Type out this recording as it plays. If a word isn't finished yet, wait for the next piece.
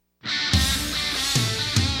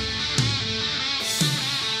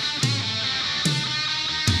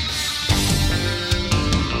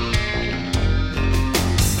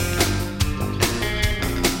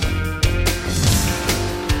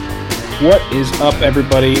What is up,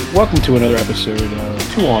 everybody? Welcome to another episode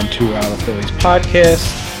of 2 on 2 Out of Phillies podcast.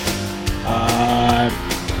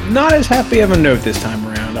 Not as happy of a note this time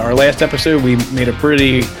around. Our last episode, we made a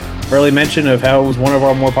pretty early mention of how it was one of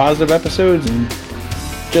our more positive episodes, and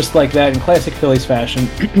just like that, in classic Phillies fashion,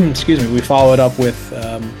 we follow it up with,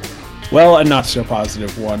 a not so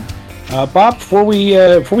positive one. Bob, before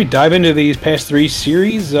we dive into these past three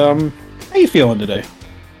series, how you feeling today?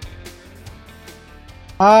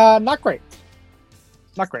 Not great.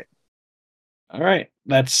 Not great. All right,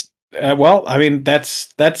 that's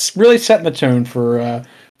really setting the tone for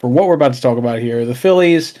what we're about to talk about here. The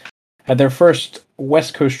Phillies had their first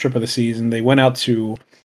West Coast trip of the season. They went out to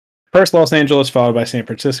first Los Angeles, followed by San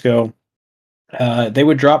Francisco. They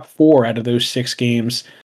would drop 4 out of those 6 games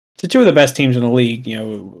to 2 of the best teams in the league.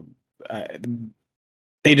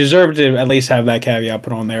 They deserve to at least have that caveat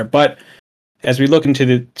put on there. But as we look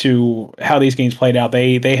into how these games played out,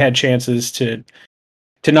 they had chances to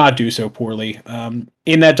not do so poorly.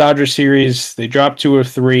 In that Dodgers series, they dropped 2 of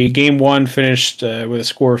 3. Game 1 finished with a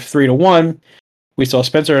score of 3-1. We saw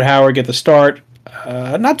Spencer Howard get the start.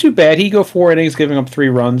 Not too bad. He go 4 innings, giving up 3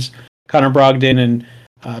 runs. Connor Brogdon and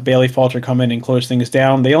Bailey Falter come in and close things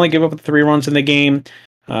down. They only give up 3 runs in the game,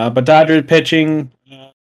 but Dodgers pitching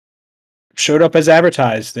showed up as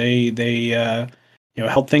advertised. They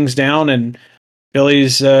held things down, and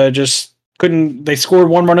Phillies just couldn't. They scored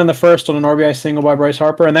 1 run in the first on an RBI single by Bryce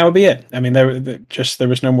Harper, and that would be it. I mean, there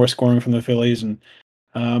was no more scoring from the Phillies, and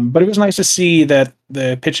but it was nice to see that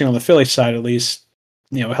the pitching on the Phillies side at least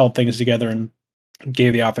held things together and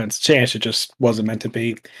gave the offense a chance. It just wasn't meant to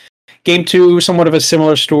be. Game 2, somewhat of a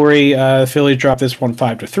similar story. Phillies dropped this one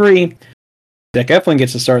 5-3. Zach Eflin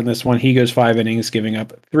gets a start in this one. He goes 5 innings, giving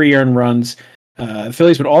up 3 earned runs. The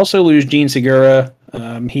Phillies would also lose Gene Segura.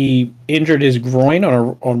 He injured his groin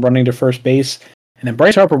on running to first base, and then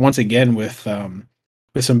Bryce Harper once again with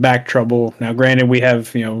some back trouble. Now, granted, we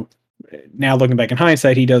have now looking back in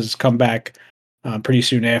hindsight, he does come back pretty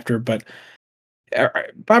soon after. But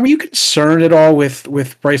Bob, are you concerned at all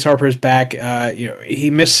with Bryce Harper's back? He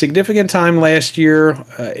missed significant time last year.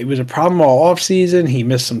 It was a problem all off season. He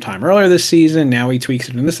missed some time earlier this season. Now he tweaks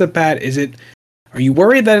it in this at bat. Are you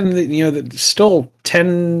worried that that still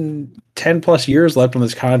 10 plus years left on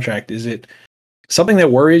this contract? Is it something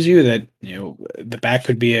that worries you that the back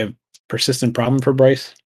could be a persistent problem for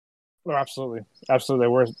Bryce? Oh, absolutely.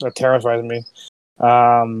 That terrifies me.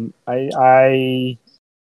 I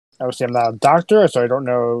obviously I'm not a doctor, so I don't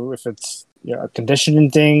know if it's a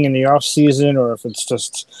conditioning thing in the off season or if it's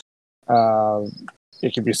just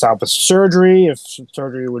it could be solved with surgery. If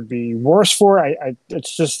surgery would be worse for it,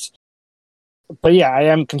 it's just. But yeah, I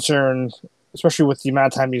am concerned, especially with the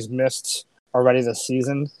amount of time he's missed already this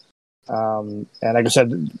season. And like I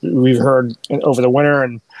said, we've heard over the winter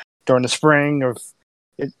and during the spring of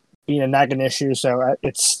it being a nagging issue. So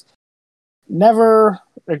it's never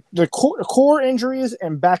the core injuries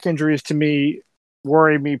and back injuries to me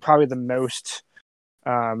worry me probably the most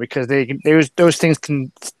because those things can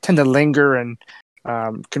tend to linger and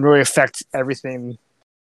can really affect everything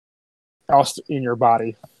else in your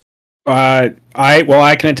body. I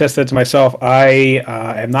can attest that to myself. I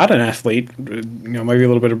am not an athlete. Maybe a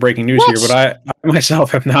little bit of breaking news here, but I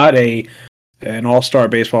myself am not an all-star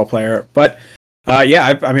baseball player. But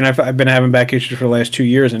I've been having back issues for the last 2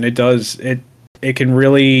 years, and it can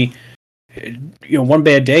really, one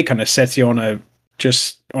bad day kind of sets you on a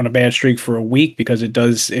bad streak for a week because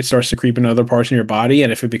it starts to creep into other parts of your body,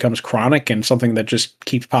 and if it becomes chronic and something that just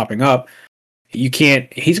keeps popping up. You can't.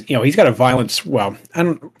 He's got a violence. Well,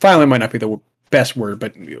 violent might not be the best word,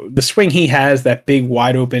 but the swing he has, that big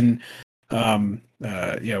wide open, swing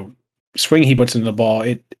he puts into the ball.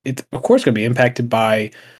 It of course going to be impacted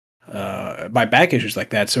by back issues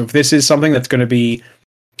like that. So if this is something that's going to be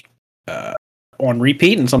on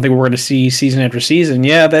repeat and something we're going to see season after season,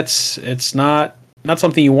 it's not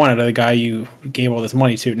something you want out of the guy you gave all this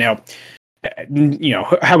money to. Now.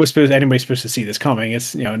 How was anybody supposed to see this coming?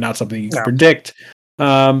 It's not something you can predict.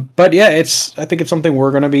 But yeah, I think it's something we're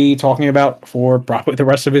going to be talking about for probably the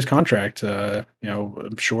rest of his contract. I'm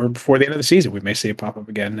sure before the end of the season we may see it pop up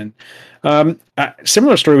again. And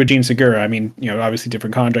similar story with Gene Segura. I mean, obviously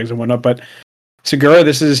different contracts and whatnot, but Segura,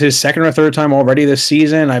 this is his second or third time already this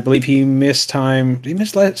season. I believe he missed time. He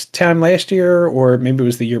missed time last year, or maybe it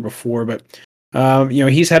was the year before. But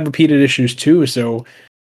he's had repeated issues too. So.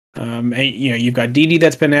 And you've got Didi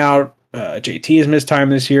that's been out. JT has missed time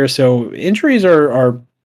this year, so injuries are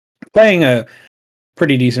playing a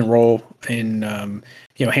pretty decent role in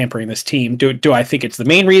hampering this team. Do I think it's the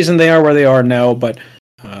main reason they are where they are? No, but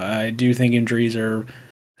I do think injuries are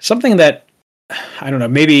something that I don't know.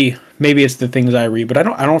 Maybe it's the things I read, but I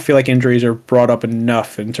don't feel like injuries are brought up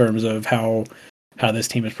enough in terms of how this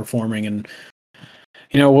team is performing. And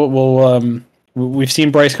we've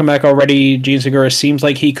seen Bryce come back already. Gene Segura seems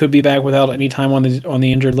like he could be back without any time on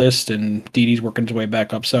the injured list, and Didi's working his way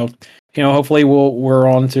back up. So hopefully we're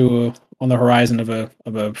on the horizon of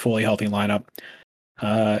a fully healthy lineup.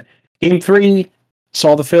 Game 3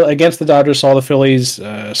 against the Dodgers saw the Phillies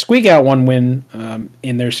squeak out one win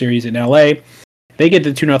in their series in LA. They get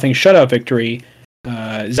the 2-0 shutout victory.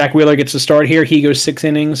 Zach Wheeler gets the start here. He goes 6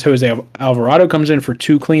 innings. Jose Alvarado comes in for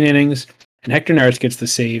 2 clean innings, and Hector Neris gets the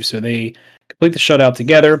save. So they complete the shutout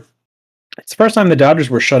together. It's the first time the Dodgers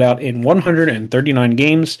were shut out in 139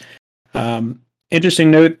 games.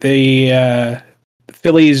 Interesting note: the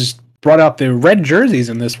Phillies brought out the red jerseys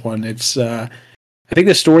in this one. It's I think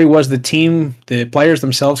the story was the players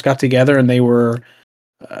themselves got together and they were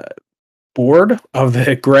bored of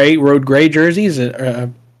the road gray jerseys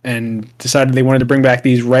and decided they wanted to bring back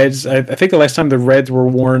these reds. I think the last time the reds were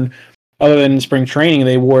worn, other than spring training,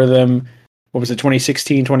 they wore them,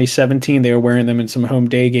 2016, 2017? They were wearing them in some home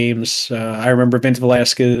day games. I remember Vince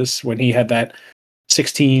Velasquez, when he had that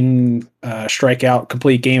 16 strikeout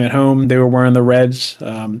complete game at home, they were wearing the reds.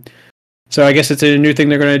 So I guess it's a new thing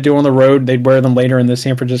they're going to do on the road. They'd wear them later in the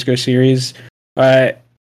San Francisco series.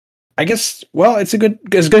 I guess, well, it's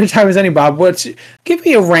as good a time as any, Bob. Give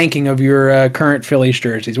me a ranking of your current Phillies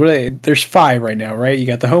jerseys. There's 5 right now, right? You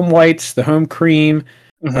got the home whites, the home cream,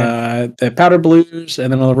 the powder blues,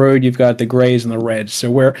 and then on the road you've got the grays and the reds. So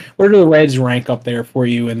where do the reds rank up there for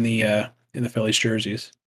you in the Phillies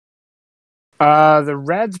jerseys? The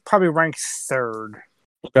reds probably rank 3rd.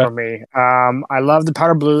 Okay. For me. I love the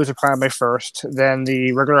powder blues, are probably my first, then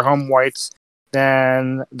the regular home whites,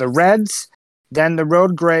 then the reds, then the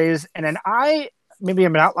road grays, and then maybe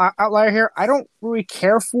I'm an outlier here, I don't really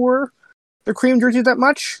care for the cream jerseys that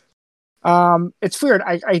much. It's weird.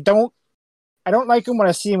 I don't like them when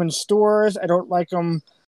I see them in stores. I don't like them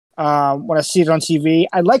when I see it on TV.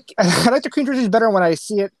 I like the cream jerseys better when I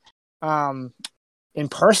see it in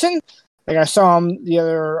person. Like I saw them the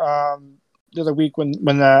other week when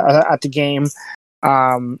at the game.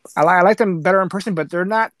 I like them better in person, but they're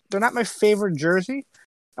not my favorite jersey.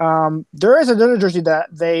 There is another jersey that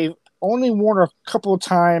they only worn a couple of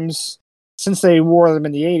times since they wore them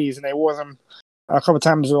in the 80s, and they wore them a couple of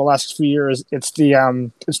times over the last few years. It's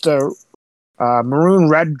the maroon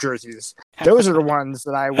red jerseys. Those are the ones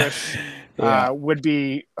that I wish would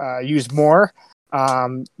be used more.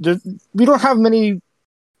 We don't have many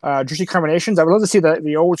jersey combinations. I would love to see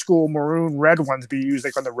the old school maroon red ones be used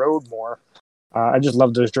like on the road more. I just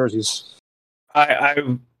love those jerseys.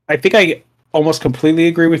 I think I almost completely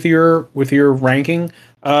agree with your ranking.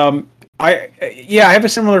 I have a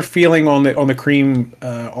similar feeling on the cream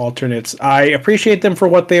alternates. I appreciate them for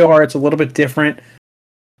what they are. It's a little bit different,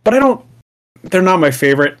 but they're not my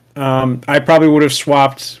favorite. I probably would have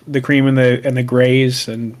swapped the cream and the grays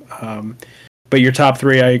but your top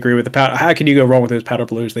 3, I agree with the powder. How can you go wrong with those powder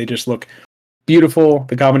blues? They just look beautiful.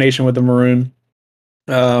 The combination with the maroon,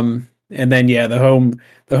 and then the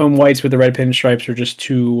home whites with the red pinstripes are just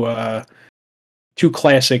too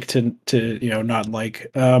classic to not like.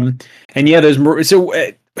 Those so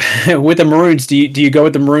with the maroons, do you go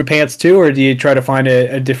with the maroon pants too, or do you try to find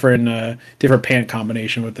a different pant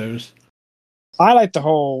combination with those? I like the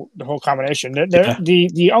whole combination.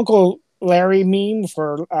 The Uncle Larry meme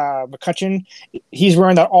for McCutchen, he's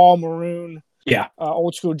wearing that all maroon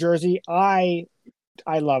old school jersey. I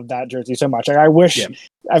love that jersey so much. I wish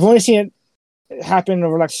I've only seen it happen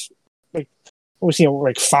over we've seen it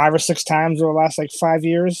like 5 or 6 times over the last 5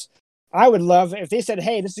 years. I would love if they said,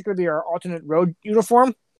 "Hey, this is going to be our alternate road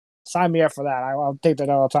uniform." Sign me up for that. I'll take that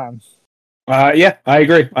all the time. I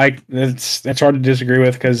agree. It's hard to disagree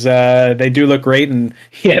with because they do look great, and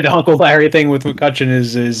the Uncle Larry thing with McCutchen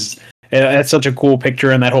is that's such a cool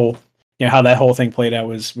picture, and that whole how that whole thing played out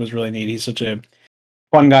was really neat. He's such a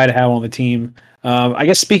fun guy to have on the team. I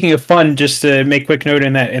guess speaking of fun, just to make a quick note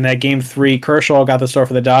in that game 3, Kershaw got the start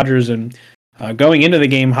for the Dodgers, and going into the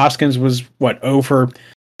game, Hoskins was 0 for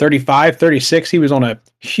 35, 36. He was on a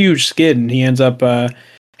huge skid, and he ends up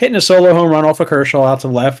hitting a solo home run off of Kershaw out to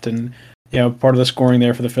left, and part of the scoring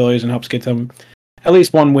there for the Phillies, and helps get them at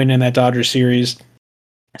least one win in that Dodgers series.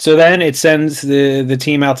 So then it sends the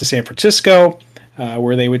team out to San Francisco,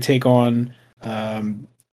 where they would take on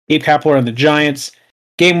Gabe Kapler and the Giants.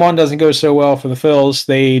 Game 1 doesn't go so well for the Phils.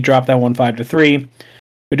 They drop that one 5-3.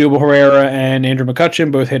 Odubel Herrera and Andrew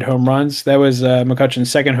McCutchen both hit home runs. That was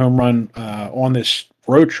McCutchen's second home run on this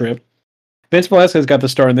road trip. Vince Velasquez got the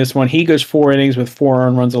start in this one. He goes 4 innings with 4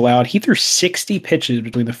 earned runs allowed. He threw 60 pitches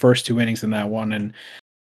between the first 2 innings in that one, and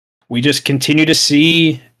we just continue to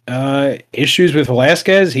see issues with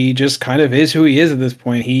Velasquez. He just kind of is who he is at this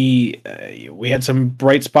point. We had some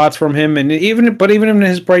bright spots from him, and even in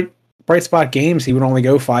his bright spot games, he would only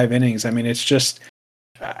go 5 innings. I mean, it's just,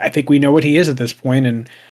 I think we know what he is at this point, and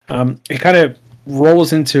it kind of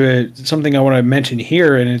rolls into something I want to mention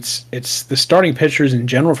here, and it's the starting pitchers in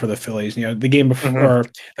general for the Phillies. You know, the game before,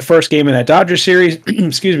 the first game in that Dodgers series,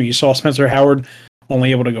 excuse me, you saw Spencer Howard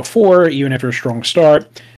only able to go 4 even after a strong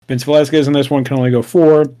start. Vince Velasquez in this one can only go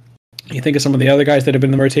 4. You think of some of the other guys that have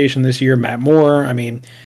been in the rotation this year, Matt Moore. I mean,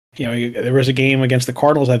 you know, there was a game against the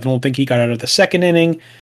Cardinals. I don't think he got out of the second inning.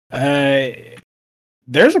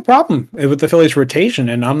 There's a problem with the Phillies rotation,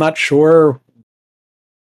 and I'm not sure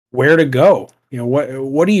where to go. You know,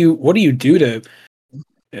 what do you do to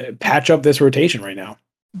patch up this rotation right now?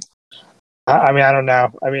 I mean, I don't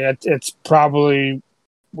know. I mean, it's probably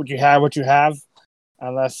what you have,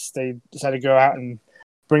 unless they decide to go out and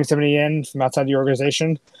bring somebody in from outside the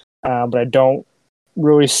organization. But I don't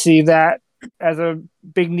really see that as a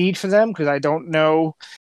big need for them, because I don't know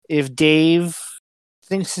if Dave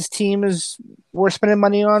thinks his team is worth spending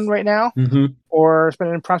money on right now, or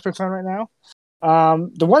spending prospects on right now.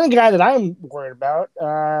 The one guy that I'm worried about,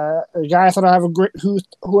 a guy I thought who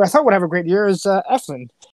I thought would have a great year, is Eflin.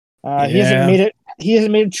 He hasn't made it. He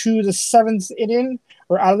hasn't made it to the 7th inning,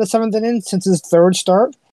 or out of the 7th inning, since his 3rd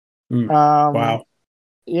start. Wow.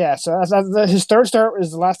 Yeah, so his 3rd start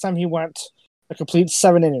was the last time he went a complete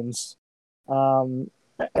 7 innings. Other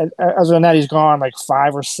than that, he's gone like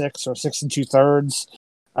 5 or 6 or 6 2/3.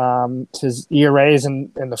 His ERA is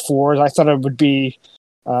in the 4s. I thought it would be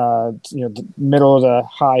the middle of the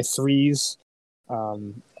high 3s.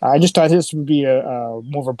 I just thought this would be a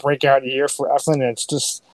more of a breakout year for Eflin, and it's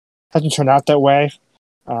just hasn't turned out that way.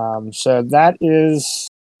 So that is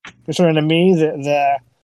concerning to me. The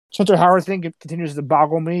Spencer Howard thing continues to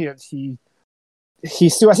boggle me. I think he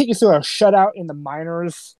threw a shutout in the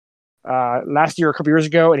minors last year, a couple years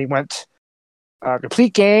ago, and he went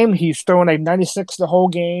complete game. He's throwing like 96 the whole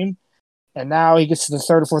game, and now he gets to the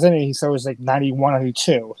 3rd or 4th inning, he throws like 91,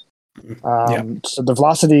 92. So the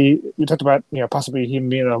velocity, you talked about, possibly him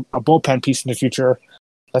being a bullpen piece in the future.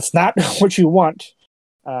 That's not what you want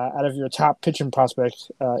out of your top pitching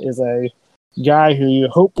prospect. Is a guy who you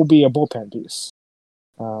hope will be a bullpen piece.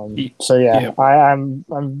 I'm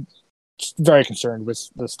very concerned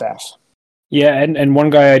with the staff. Yeah, and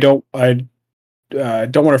one guy I don't want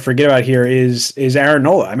to forget about here is Aaron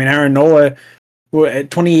Nola. I mean, Aaron Nola,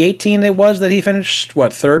 2018 it was that he finished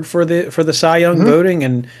 3rd for the Cy Young voting,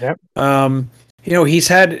 and he's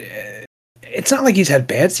had. It's not like he's had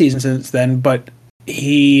bad seasons since then, but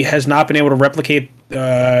he has not been able to replicate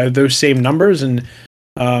those same numbers, and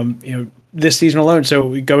this season alone.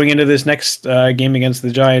 So going into this next game against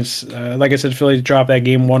the Giants, like I said, Phillies dropped that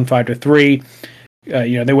game 5-3.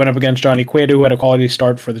 They went up against Johnny Cueto, who had a quality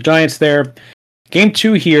start for the Giants there. Game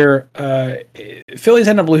 2 here, Phillies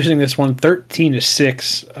end up losing this one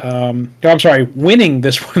 13-6. I'm sorry, winning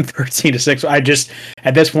this one 13-6.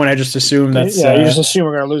 At this point, I just assume that's you just assume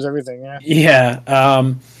we're going to lose everything.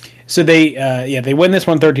 So they win this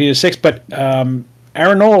one 13-6, but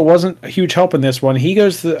Aaron Nola wasn't a huge help in this one. He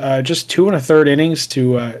goes just 2 1/3 innings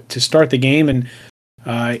to start the game, and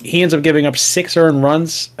he ends up giving up 6 earned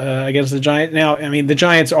runs against the Giants. Now, I mean, the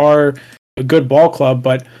Giants are a good ball club,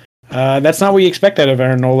 but that's not what you expect out of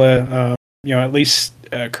Aaron Nola. At least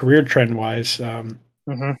career trend wise. So,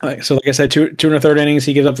 like I said, 2 1/3 innings,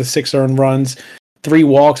 he gives up the 6 earned runs, 3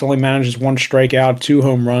 walks, only manages 1 strikeout, 2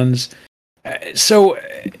 home runs. So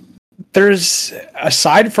there's,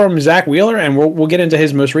 aside from Zach Wheeler, and we'll get into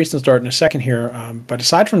his most recent start in a second here, but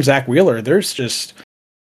aside from Zach Wheeler, there's just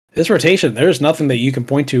this rotation. There's nothing that you can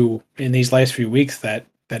point to in these last few weeks that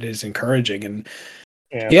is encouraging. And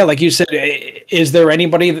like you said, is there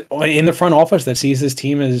anybody in the front office that sees this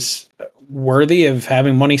team as worthy of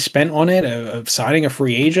having money spent on it, of signing a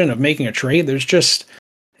free agent, of making a trade? There's just,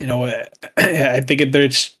 I think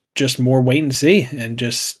there's just more wait and see, and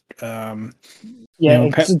just go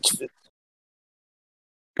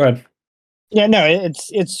ahead. Yeah, no,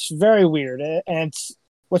 it's very weird, and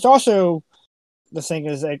what's also the thing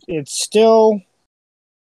is that it's still,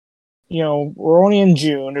 we're only in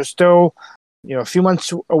June. There's still, a few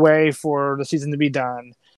months away for the season to be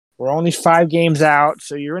done. We're only 5 games out,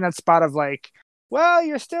 so you're in that spot of like, well,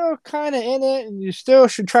 you're still kind of in it, and you still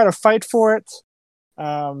should try to fight for it.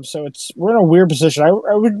 So we're in a weird position. I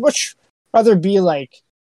would much rather be like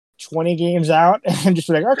 20 games out and just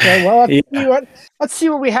be like, okay, well, Yeah. let's see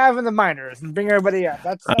what we have in the minors and bring everybody up.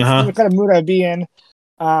 That's Uh-huh. the kind of mood I'd be in.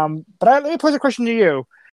 Let me pose a question to you.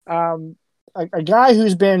 A guy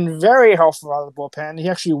who's been very helpful out of the bullpen. He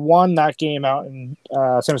actually won that game out in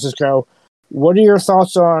San Francisco. What are your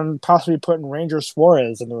thoughts on possibly putting Ranger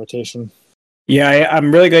Suarez in the rotation? Yeah,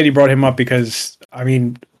 I'm really glad you brought him up because, I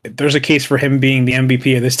mean, there's a case for him being the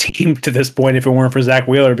MVP of this team to this point if it weren't for Zach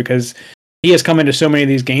Wheeler, because he has come into so many of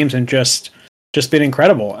these games and just been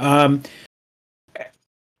incredible.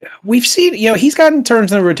 We've seen, he's gotten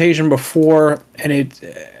turns in the rotation before, and it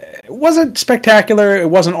wasn't spectacular. It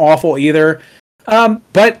wasn't awful either.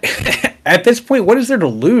 But at this point, what is there to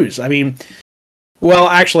lose? I mean, well,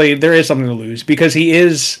 actually, there is something to lose because he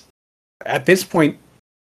is, at this point,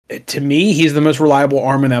 to me, he's the most reliable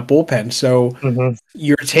arm in that bullpen. So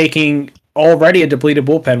you're taking already a depleted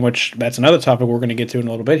bullpen, which that's another topic we're going to get to in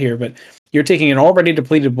a little bit here, but you're taking an already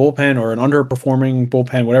depleted bullpen or an underperforming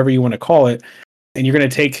bullpen, whatever you want to call it, and you're going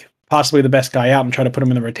to take possibly the best guy out and try to put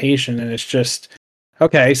him in the rotation. And it's just,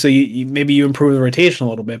 okay, so you maybe you improve the rotation a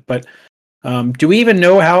little bit, but do we even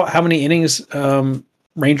know how many innings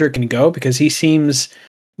Ranger can go? Because he seems,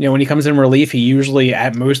 when he comes in relief, he usually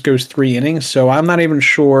at most goes 3 innings. So I'm not even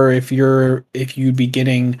sure if you'd be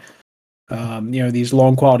getting, these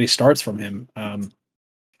long quality starts from him.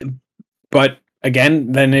 But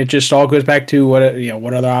again, then it just all goes back to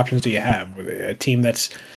what other options do you have? A team that's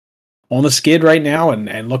on the skid right now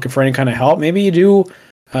and looking for any kind of help. Maybe you do,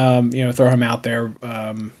 throw him out there,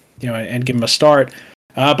 and give him a start.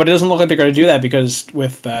 But it doesn't look like they're going to do that because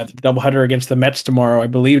with the doubleheader against the Mets tomorrow, I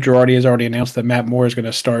believe Girardi has already announced that Matt Moore is going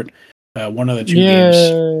to start one of the 2 games.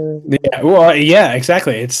 Yeah, well, yeah,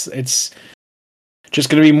 exactly. It's just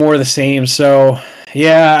going to be more of the same. So,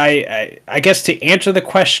 yeah, I guess to answer the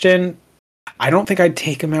question, I don't think I'd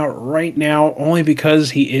take him out right now, only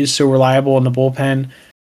because he is so reliable in the bullpen.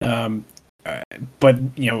 But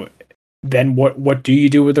then what do you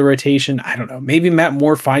do with the rotation? I don't know. Maybe Matt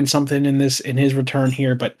Moore finds something in his return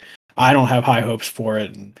here, but I don't have high hopes for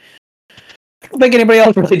it. And I don't think anybody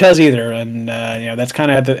else really does either. And that's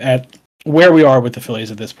kind of at where we are with the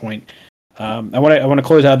Phillies at this point. I want to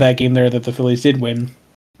close out that game there that the Phillies did win.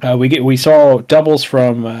 We saw doubles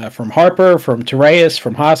from Harper, from Torreyes,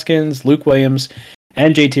 from Hoskins, Luke Williams,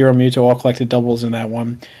 and JT Realmuto all collected doubles in that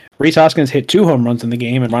one. Rhys Hoskins hit 2 home runs in the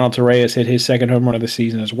game, and Ronald Torreyes hit his 2nd home run of the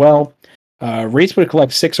season as well. Rhys would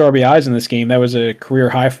collect 6 RBIs in this game. That was a career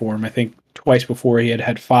high for him. I think twice before he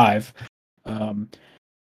had 5. I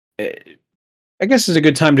guess it's a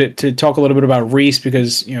good time to talk a little bit about Rhys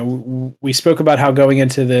because we spoke about how going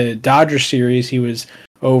into the Dodgers series he was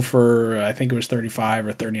 0 for I think it was 35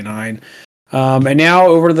 or 39, and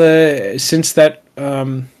now since that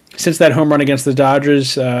home run against the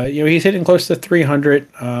Dodgers, he's hitting close to 300.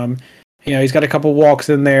 He's got a couple walks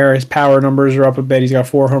in there. His power numbers are up a bit. He's got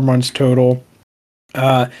 4 home runs total.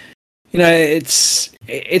 It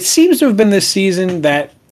seems to have been this season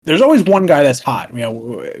that there's always one guy that's hot.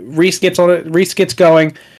 Rhys gets on it. Rhys gets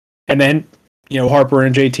going, and then Harper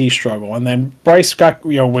and JT struggle, and then Bryce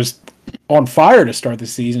was on fire to start the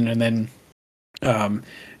season, and then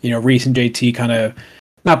Rhys and JT kind of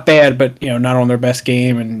not bad, but not on their best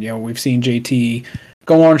game, and we've seen JT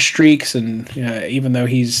go on streaks, and even though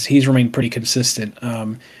he's remained pretty consistent.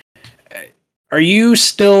 Are you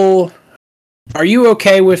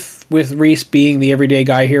okay with Rhys being the everyday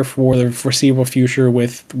guy here for the foreseeable future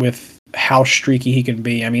with how streaky he can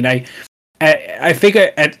be? I mean, I think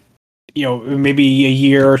at maybe a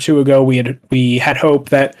year or 2 ago we had hope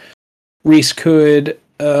that Rhys could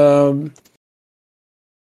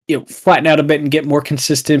flatten out a bit and get more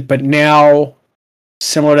consistent, but now,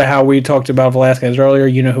 similar to how we talked about Velasquez earlier,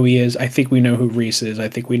 who he is. I think we know who Rhys is. I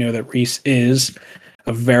think we know that Rhys is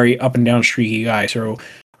a very up and down streaky guy. So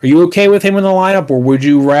are you okay with him in the lineup, or would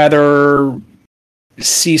you rather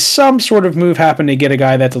see some sort of move happen to get a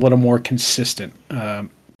guy that's a little more consistent?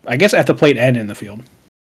 I guess at the plate and in the field.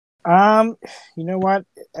 You know what?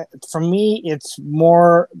 For me, it's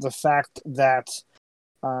more the fact that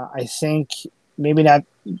I think maybe not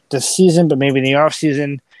this season, but maybe in the off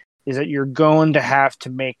season, is that you're going to have to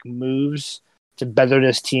make moves to better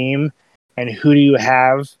this team. And who do you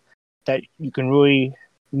have that you can really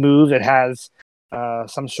move that has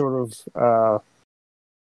some sort of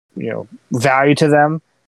value to them?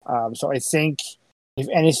 So I think, if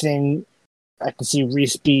anything, I can see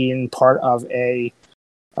Rhys being part of a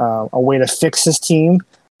way to fix this team.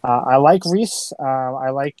 I like Rhys. I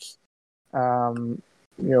like the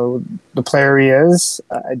player he is.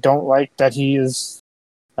 I don't like that he is,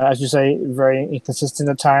 as you say, very inconsistent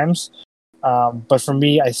at times. But for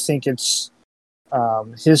me, I think it's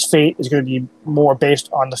his fate is going to be more based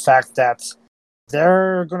on the fact that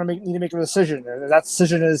they're going to need to make a decision. And that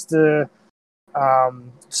decision is to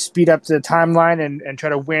speed up the timeline and try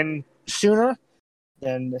to win sooner.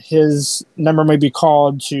 And his number may be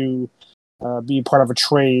called to be part of a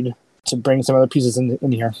trade to bring some other pieces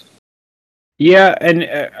in here. Yeah, and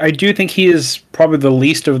I do think he is probably the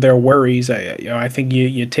least of their worries. I think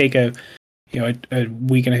you take a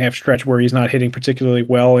week and a half stretch where he's not hitting particularly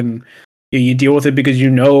well, and you deal with it because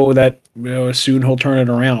that soon he'll turn it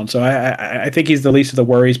around. So I think he's the least of the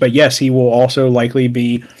worries. But yes, he will also likely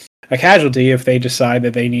be a casualty if they decide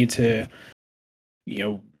that they need to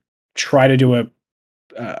try to do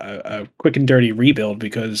a quick and dirty rebuild,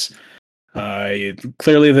 because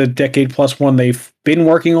clearly the decade plus one they've been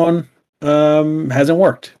working on hasn't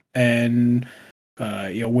worked. And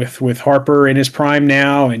with Harper in his prime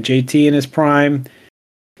now and JT in his prime,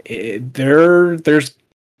 there's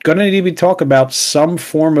gonna need to be talk about some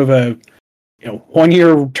form of a 1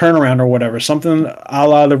 year turnaround or whatever, something a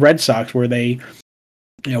la the Red Sox, where they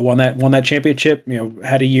won that championship,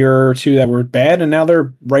 had a year or two that were bad, and now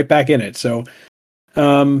they're right back in it. So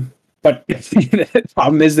but the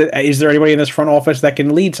problem is there anybody in this front office that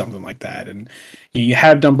can lead something like that? And you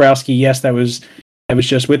have Dombrowski. Yes, that was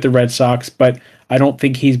just with the Red Sox, but I don't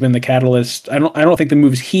think he's been the catalyst. I don't think the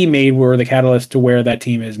moves he made were the catalyst to where that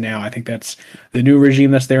team is now. I think that's the new regime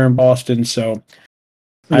that's there in Boston. So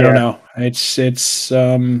I don't know. It's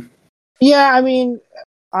yeah. I mean,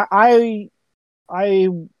 I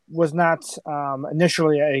was not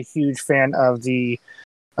initially a huge fan of the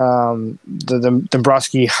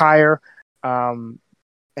Dombrowski hire, and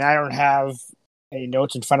I don't have any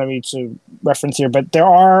notes in front of me to reference here, but there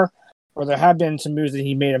have been some moves that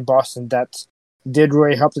he made in Boston that did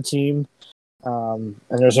really help the team. And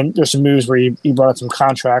there's some moves where he brought out some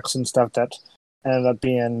contracts and stuff that ended up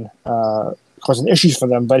being causing issues for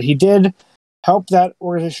them. But he did help that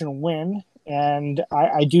organization win, and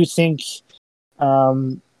I do think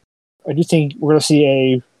we're going to see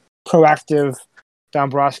a proactive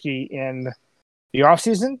Dombrowski in the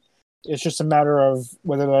offseason. It's just a matter of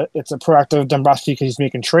whether it's a proactive Dombrowski because he's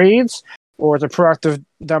making trades, or it's a proactive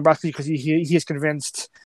Dombrowski because he has convinced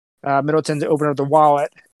Middleton to open up the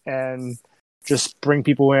wallet and just bring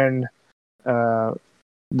people in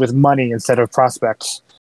with money instead of prospects.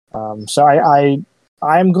 So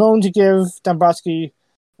I'm going to give Dombrowski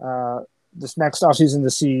this next offseason to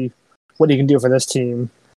see what he can do for this team.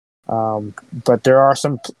 But there are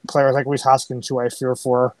some players like Rhys Hoskins who I fear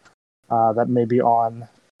for that may be on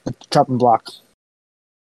the chopping block.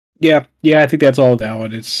 Yeah, I think that's all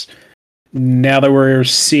valid. It's now that we're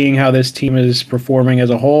seeing how this team is performing as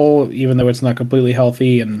a whole, even though it's not completely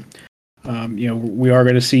healthy, and we are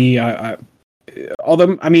going to see.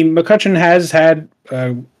 Although McCutchen has had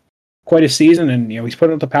quite a season, and he's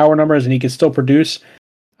putting up the power numbers, and he can still produce.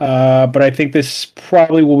 But I think this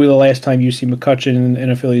probably will be the last time you see McCutchen in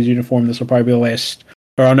a Phillies uniform. This will probably be the last.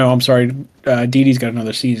 Or no, I'm sorry, Didi's got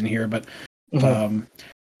another season here, but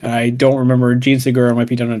I don't remember. Gene Segura might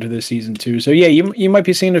be done into this season too. So yeah, you might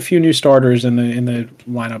be seeing a few new starters in the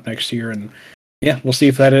lineup next year, and yeah, we'll see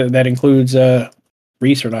if that includes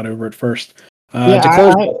Rhys or not over at first.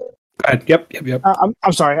 Yep.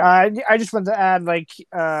 I'm sorry. I just wanted to add,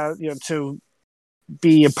 to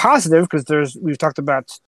be a positive, because we've talked about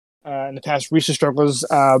in the past Rhys's struggles.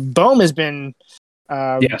 Bohm has been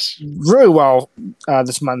really well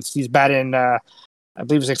this month. He's batting I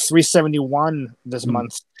believe it's like 371 this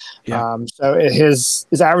month. Yeah. So his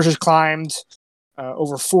average has climbed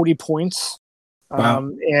over 40 points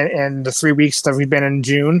in the 3 weeks that we've been in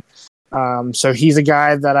June. So he's a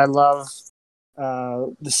guy that I love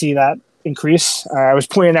to see that increase. I was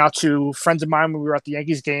pointing out to friends of mine when we were at the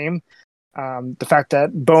Yankees game the fact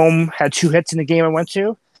that Bohm had 2 hits in the game I went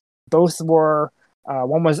to. Both were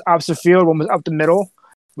one was opposite field, one was up the middle,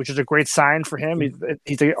 which is a great sign for him.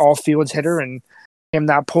 He's an all fields hitter, and him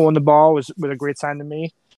not pulling the ball was a great sign to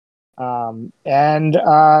me. We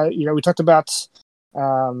talked about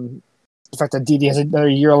the fact that Didi has another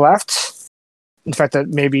year left. The fact that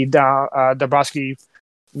maybe Dombrowski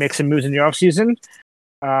makes some moves in the offseason.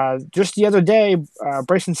 Just the other day,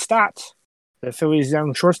 Bryson Stott, the Phillies'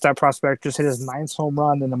 young shortstop prospect, just hit his 9th home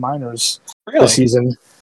run in the minors this season.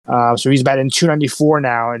 So he's batting 294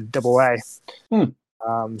 now in Double-A.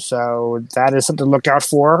 So that is something to look out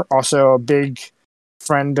for. Also a big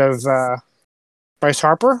friend of Bryce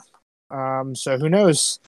Harper. So who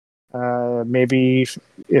knows? Maybe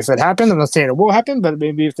if it happens, I'm not saying it will happen, but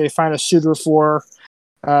maybe if they find a suitor for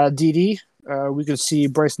Didi, we could see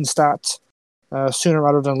Bryson Stott sooner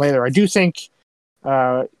rather than later. I do think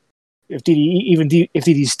if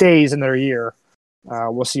Didi stays another year,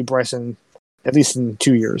 we'll see Bryson at least in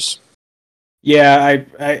 2 years. Yeah,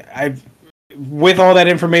 I with all that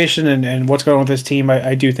information and what's going on with this team,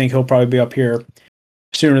 I do think he'll probably be up here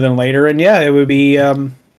sooner than later. And yeah, it would be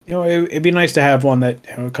it'd be nice to have one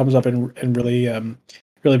that comes up and really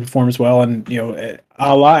really performs well. And a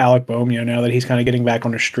la Alec Boehm, now that he's kind of getting back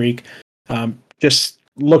on a streak, just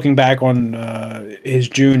looking back on his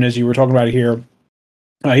June as you were talking about it here,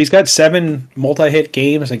 he's got 7 multi-hit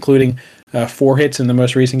games, including 4 hits in the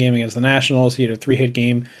most recent game against the Nationals. He had a 3-hit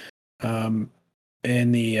game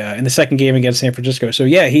in the second game against San Francisco. So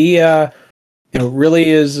yeah, he really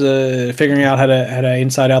is figuring out how to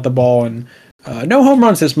inside out the ball. And no home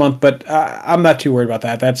runs this month, but I'm not too worried about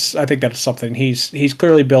that. I think that's something he's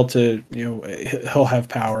clearly built to. He'll have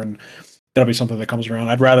power, and that'll be something that comes around.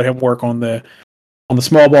 I'd rather him work on the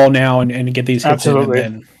small ball now and get these hits Absolutely. in,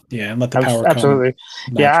 and then and let the power absolutely.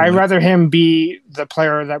 come. Yeah, I'd naturally. rather him be the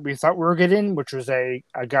player that we thought we were getting, which was a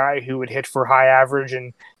guy who would hit for high average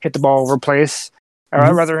and hit the ball over place.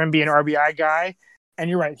 I'd rather him be an RBI guy. And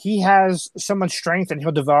you're right, he has so much strength, and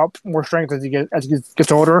he'll develop more strength as he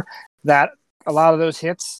gets older. That a lot of those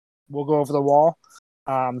hits will go over the wall.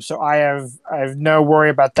 So I have no worry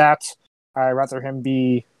about that. I'd rather him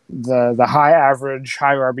be the high average,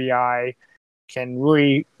 high RBI. Can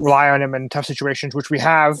really rely on him in tough situations, which we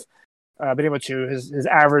have been able to. His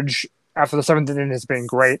average after the 7th inning has been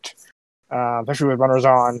great, especially with runners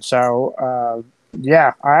on. So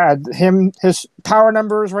his power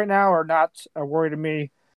numbers right now are not a worry to me.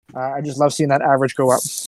 I just love seeing that average go up.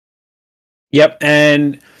 Yep,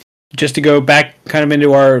 and just to go back kind of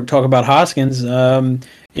into our talk about Hoskins,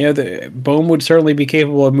 the Bohm would certainly be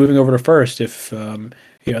capable of moving over to first if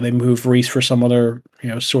they move Reese for some other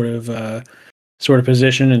sort of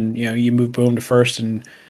position, and you move Bohm to first and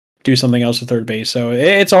do something else at third base. So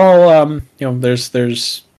it's all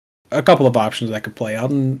there's a couple of options that could play out,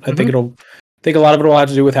 and I think a lot of it will have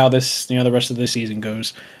to do with how this the rest of the season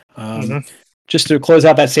goes. Just to close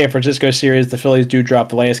out that San Francisco series, the Phillies do drop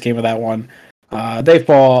the last game of that one. They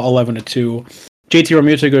fall 11-2. JT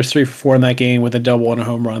Realmuto goes 3 for 4 in that game with a double and a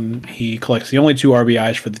home run. He collects the only 2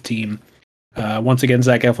 RBIs for the team. Once again,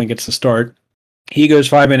 Zach Eflin gets the start. He goes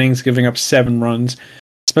 5 innings, giving up 7 runs.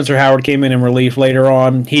 Spencer Howard came in relief later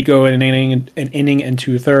on. He'd go in an inning and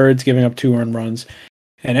 2/3, giving up 2 earned runs.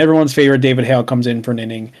 And everyone's favorite David Hale comes in for an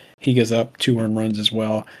inning. He gives up 2 earned runs as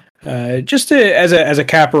well. As a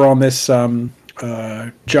capper on this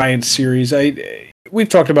Giants series, we've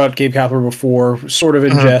talked about Gabe Kapler before, sort of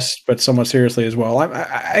in jest, but somewhat seriously as well.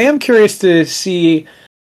 I am curious to see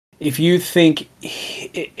if you think,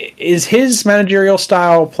 is his managerial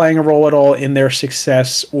style playing a role at all in their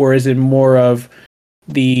success, or is it more of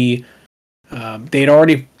they'd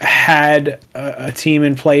already had a team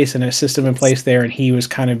in place and a system in place there, and he was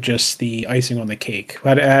kind of just the icing on the cake?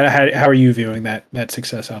 How are you viewing that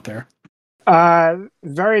success out there?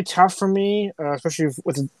 Very tough for me, especially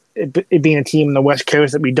with it being a team in the West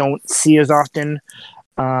Coast that we don't see as often.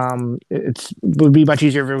 It would be much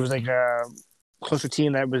easier if it was like a closer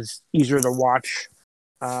team that was easier to watch.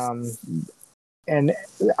 And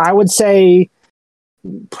I would say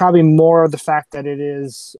probably more of the fact that it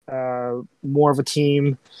is more of a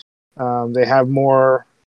team. They have more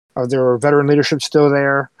of their veteran leadership still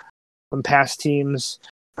there from past teams.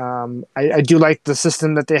 I do like the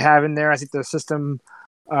system that they have in there. I think the system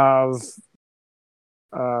of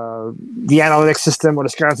the analytics system or the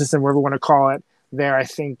scouting system, whatever you want to call it, there I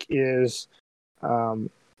think is a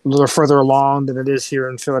little further along than it is here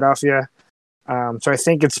in Philadelphia. So I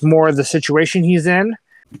think it's more the situation he's in.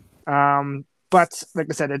 But like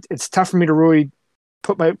I said, it's tough for me to really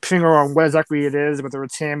put my finger on what exactly it is, whether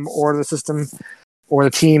it's him or the system or the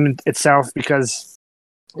team itself, because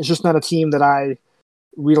it's just not a team that I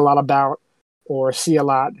read a lot about or see a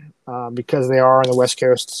lot because they are on the West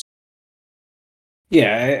Coast.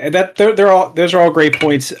 Yeah, those are all great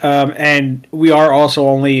points, and we are also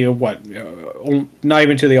only not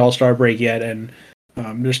even to the All-Star break yet, and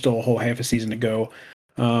there's still a whole half a season to go.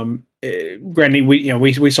 Granted,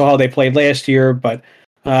 we saw how they played last year, but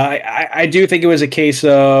I do think it was a case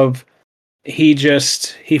of he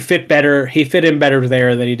fit in better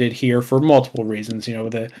there than he did here for multiple reasons.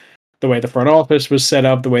 The way the front office was set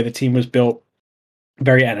up, the way the team was built,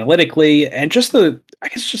 very analytically, and just the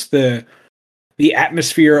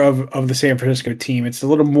atmosphere of the San Francisco team. It's a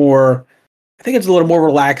little more, I think it's a little more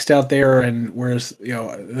relaxed out there, and whereas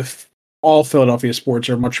all Philadelphia sports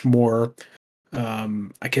are much more,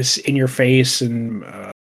 I guess, in your face and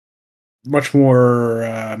much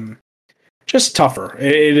more just tougher.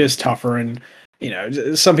 It is tougher, and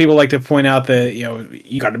some people like to point out that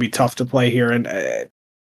you got to be tough to play here, and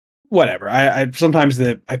whatever. I sometimes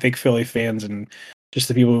I think Philly fans and just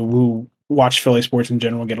the people who watch Philly sports in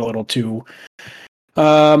general get a little too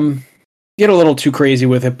crazy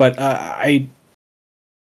with it. But I,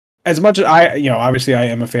 as much as obviously I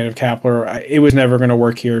am a fan of Kapler, it was never going to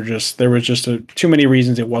work here. There was just too many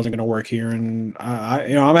reasons it wasn't going to work here, and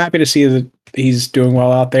I'm happy to see that he's doing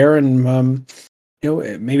well out there, and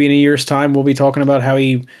maybe in a year's time we'll be talking about how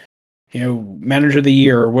he, manager of the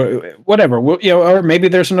year or whatever. Or maybe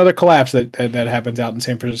there's another collapse that happens out in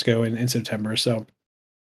San Francisco in September. So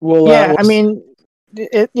I mean,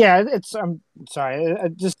 it's I'm sorry.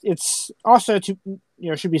 It's also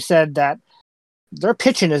should be said that their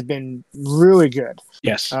pitching has been really good.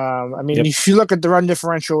 Yes. I mean, if you look at the run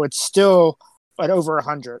differential, it's still at over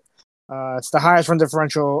 100. It's the highest run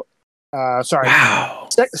differential. Wow.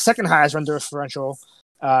 Second highest run differential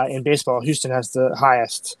in baseball. Houston has the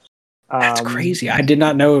highest. That's crazy. I did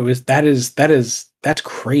not know it was. That's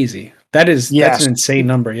crazy. That's an insane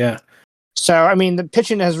number. Yeah. So I mean, the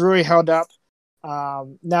pitching has really held up.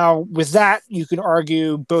 Now with that, you can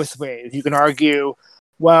argue both ways. You can argue,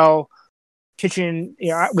 well, pitching,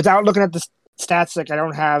 without looking at the stats, like I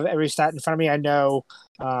don't have every stat in front of me. I know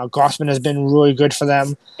Gossman has been really good for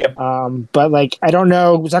them. Yep. But like I don't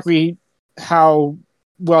know exactly how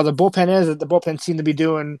well the bullpen is. The bullpen seemed to be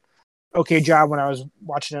doing okay job when I was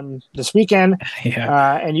watching them this weekend.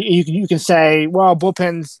 Yeah. And you can say, well,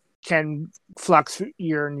 bullpens can flux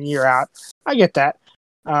year in year out. I get that.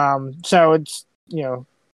 So it's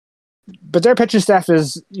but their pitching staff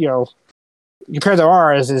is compared to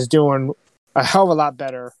ours is doing a hell of a lot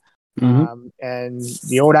better. Mm-hmm. And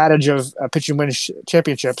the old adage of pitching wins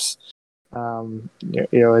championships,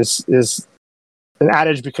 is an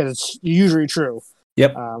adage because it's usually true.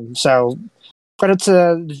 Yep. So credit to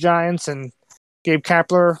the Giants and Gabe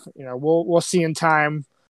Kapler. We'll see in time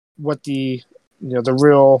what the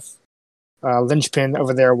real linchpin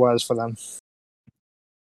over there was for them.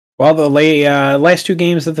 Well, the last two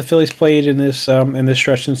games that the Phillies played in this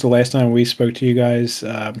stretch since the last time we spoke to you guys,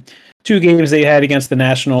 two games they had against the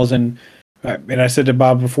Nationals, and I said to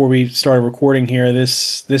Bob before we started recording here,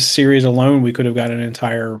 this series alone we could have got an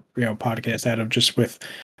entire podcast out of just with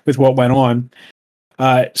what went on.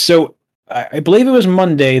 So I believe it was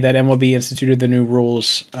Monday that MLB instituted the new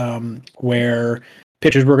rules where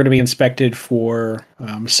pitchers were going to be inspected for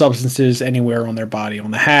substances anywhere on their body,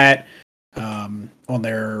 on the hat, on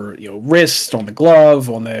their wrist, on the glove,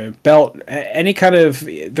 on the belt, any kind of.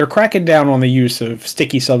 They're cracking down on the use of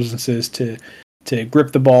sticky substances to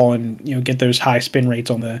grip the ball and get those high spin rates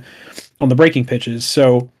on the breaking pitches.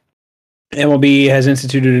 So MLB has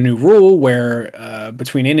instituted a new rule where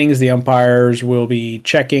between innings, the umpires will be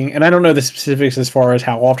checking, and I don't know the specifics as far as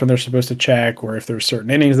how often they're supposed to check or if there's certain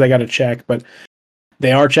innings they got to check, but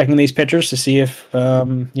they are checking these pitchers to see if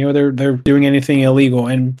they're doing anything illegal.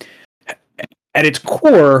 And at its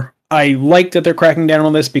core, I like that they're cracking down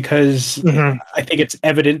on this because I think it's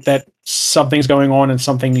evident that something's going on and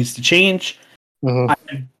something needs to change. I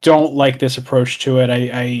don't like this approach to it.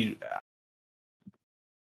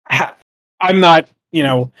 I'm not,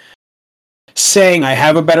 saying I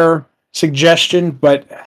have a better suggestion,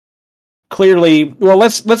 but clearly, well,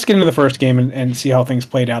 let's get into the first game and see how things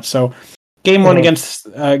played out. So, game one against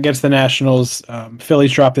the Nationals,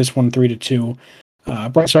 Phillies dropped this one 3-2.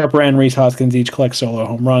 Bryce Harper and Rhys Hoskins each collect solo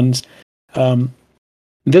home runs.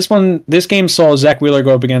 This game saw Zach Wheeler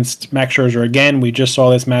go up against Max Scherzer again. We just saw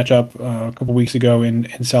this matchup a couple weeks ago in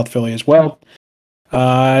South Philly as well.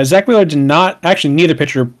 Zach Wheeler did not, actually neither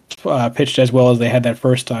pitcher pitched as well as they had that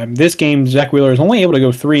first time. This game, Zach Wheeler is only able to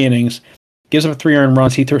go 3 innings, gives up 3 earned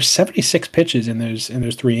runs. He threw 76 pitches in those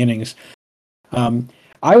 3 innings.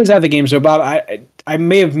 I was at the game, so Bob, I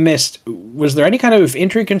may have missed. Was there any kind of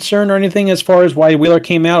injury concern or anything as far as why Wheeler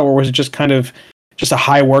came out, or was it just kind of just a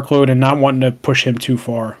high workload and not wanting to push him too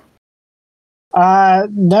far?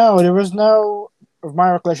 No, there was no, of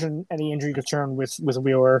my recollection, any injury concern with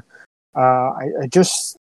Wheeler. I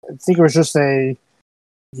think it was just he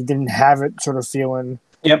didn't have it sort of feeling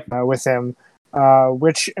with him,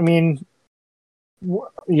 which, I mean,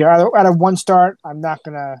 out of one start, I'm not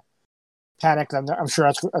going to panic. I'm sure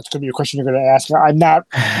that's going to be a question you're going to ask. I'm not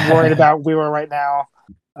worried about Wheeler right now.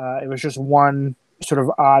 It was just one sort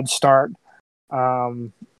of odd start.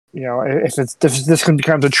 If this can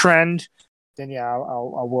become a trend, then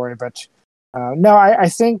I'll worry. But no, I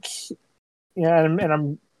think, and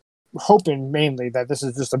I'm hoping mainly that this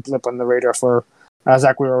is just a blip on the radar for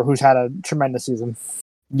Zach Wheeler, who's had a tremendous season.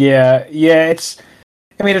 Yeah, it's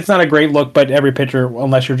not a great look, but every pitcher,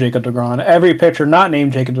 unless you're Jacob deGrom, every pitcher not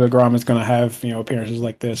named Jacob deGrom is going to have appearances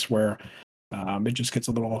like this where it just gets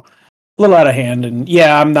a little a little out of hand. And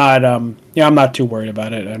yeah, I'm not too worried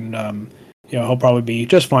about it. And he'll probably be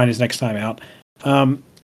just fine his next time out.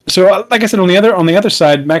 So like I said, on the other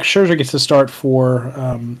side, Max Scherzer gets to start for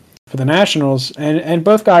the Nationals, and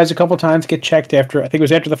both guys a couple times get checked after. I think it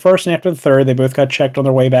was after the first and after the third. They both got checked on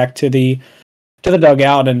their way back to the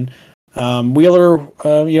dugout, and Wheeler,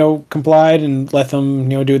 complied and let them,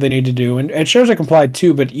 do what they need to do, and Scherzer complied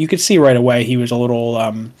too. But you could see right away he was a little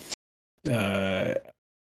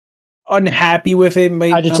unhappy with it.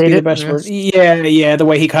 Might not be the best word. Yeah, the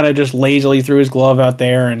way he kind of just lazily threw his glove out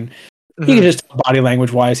there, and you can just tell body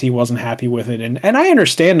language wise he wasn't happy with it, and I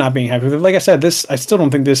understand not being happy with it. Like I said, I still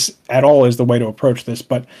don't think this at all is the way to approach this,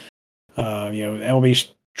 but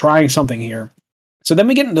MLB's trying something here. So then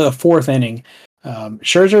we get into the fourth inning.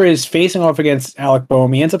 Scherzer is facing off against Alec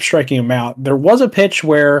Boehm. He ends up striking him out. There was a pitch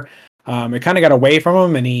where it kind of got away from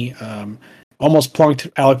him, and he almost plunked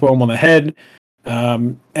Alec Boehm on the head.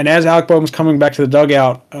 And as Alec Boehm's coming back to the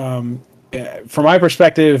dugout, from my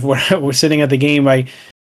perspective, when I was sitting at the game,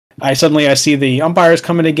 I suddenly see the umpires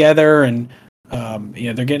coming together, and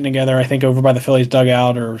they're getting together, I think, over by the Phillies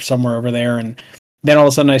dugout or somewhere over there. And then all of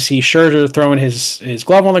a sudden I see Scherzer throwing his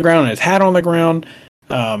glove on the ground and his hat on the ground.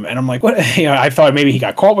 And I'm like, what? I thought maybe he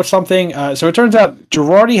got caught with something. So it turns out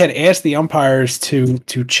Girardi had asked the umpires to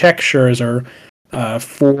check Scherzer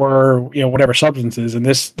for whatever substances, and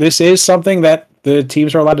this is something that the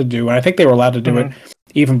teams are allowed to do. And I think they were allowed to do it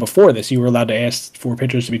even before this. You were allowed to ask for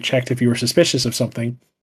pitchers to be checked if you were suspicious of something.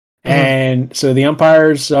 And so the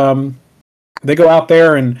umpires, they go out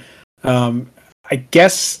there, and I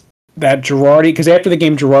guess that Girardi, because after the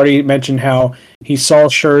game, Girardi mentioned how he saw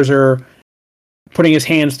Scherzer putting his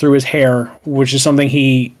hands through his hair, which is something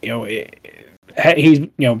he managed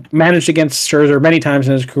against Scherzer many times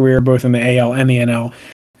in his career, both in the AL and the NL,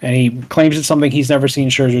 and he claims it's something he's never seen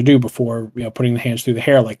Scherzer do before, putting the hands through the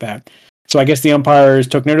hair like that. So I guess the umpires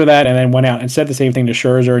took note of that and then went out and said the same thing to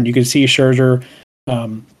Scherzer, and you could see Scherzer,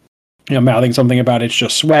 mouthing something about it's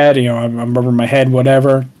just sweat, I'm rubbing my head,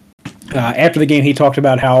 whatever. After the game, he talked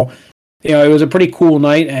about how, it was a pretty cool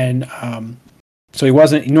night, and so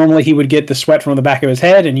normally he would get the sweat from the back of his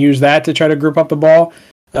head and use that to try to group up the ball.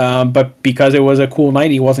 But because it was a cool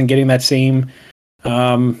night, he wasn't getting that same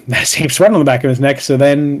sweat on the back of his neck. So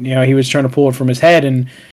then, he was trying to pull it from his head, and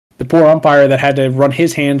the poor umpire that had to run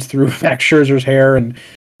his hands through Max Scherzer's hair and,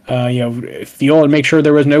 feel and make sure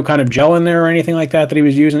there was no kind of gel in there or anything like that he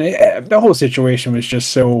was using. The whole situation was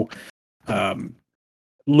just so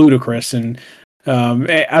ludicrous. And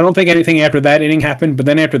I don't think anything after that inning happened. But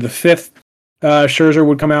then after the fifth, Scherzer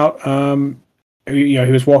would come out. He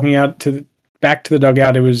was walking out back to the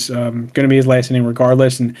dugout. It was going to be his last inning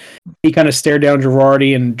regardless, and he kind of stared down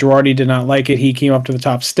Girardi, and Girardi did not like it. He came up to the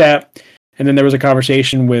top step, and then there was a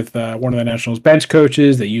conversation with one of the Nationals bench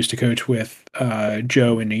coaches that used to coach with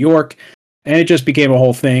Joe in New York, and it just became a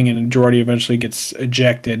whole thing, and Girardi eventually gets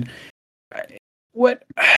ejected. So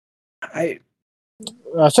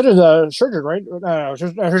did Scherzer, right?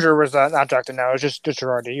 Scherzer was not ejected now. It was just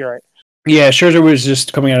Girardi. You're right. Yeah, Scherzer was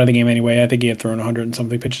just coming out of the game anyway. I think he had thrown 100 and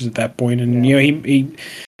something pitches at that point, and he.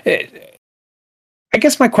 I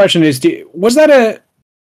guess my question is: was it a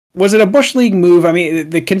Bush League move? I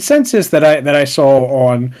mean, the consensus that I saw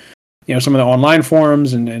on some of the online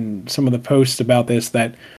forums and some of the posts about this,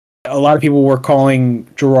 that a lot of people were calling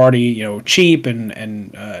Girardi cheap,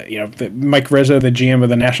 and Mike Rizzo, the GM of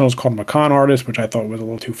the Nationals, called him a con artist, which I thought was a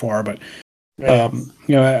little too far. But a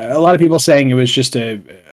lot of people saying it was just a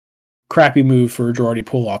crappy move for Girardi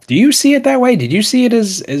pull off. Do you see it that way? Did you see it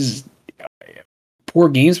as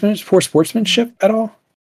poor sportsmanship at all?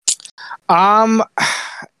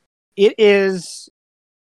 It is.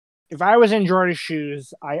 If I was in Girardi's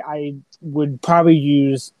shoes, I would probably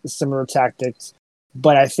use similar tactics,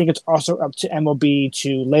 but I think it's also up to MLB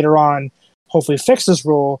to later on hopefully fix this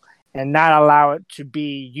rule and not allow it to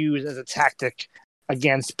be used as a tactic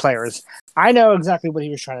against players. I know exactly what he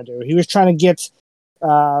was trying to do. He was trying to get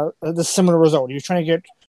the similar result. He was trying to get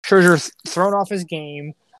Scherzer thrown off his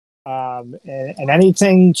game, and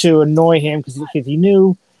anything to annoy him because he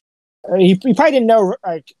knew he probably didn't know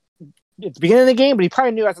like at the beginning of the game, but he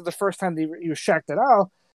probably knew after the first time that he was checked that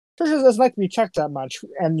Scherzer doesn't like to be checked that much,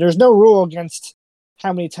 and there's no rule against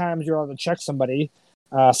how many times you're allowed to check somebody.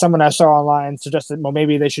 Someone I saw online suggested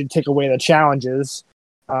maybe they should take away the challenges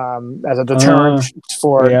as a deterrent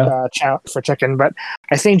for checking. But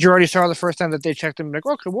I think Girardi saw the first time that they checked him, like,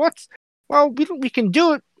 okay, what? Well, we can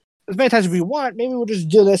do it as many times as we want. Maybe we'll just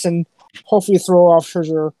do this and hopefully throw off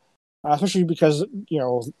Scherzer, especially because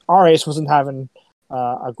our ace wasn't having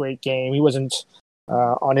a great game. He wasn't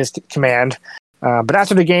on his command. But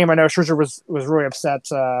after the game, I know Scherzer was really upset.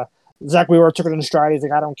 Zach Wheeler took it in stride. He's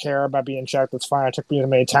like, I don't care about being checked. That's fine. I check you as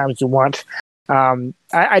many times as you want.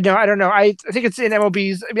 I don't know. I think it's in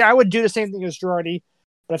MLB's. I mean, I would do the same thing as Girardi,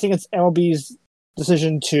 but I think it's MLB's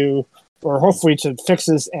decision to, or hopefully to fix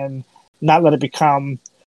this and not let it become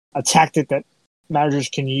a tactic that managers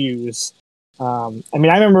can use. I mean,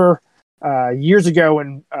 I remember years ago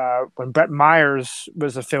when Brett Myers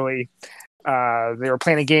was a Philly, they were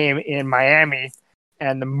playing a game in Miami,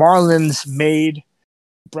 and the Marlins made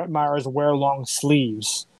Brett Myers wear long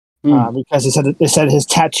sleeves because they said his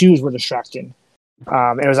tattoos were distracting.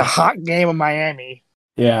 It was a hot game in Miami.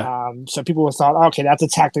 Yeah. So people thought, okay, that's a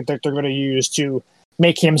tactic that they're going to use to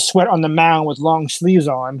make him sweat on the mound with long sleeves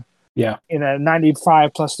on. Yeah. In a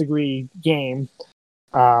 95 plus degree game.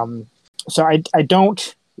 So I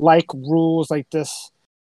don't like rules like this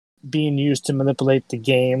being used to manipulate the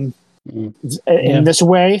game in this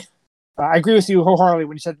way. I agree with you wholeheartedly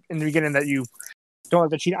when you said in the beginning that you don't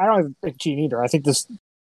like the cheating. I don't like cheating either. I think this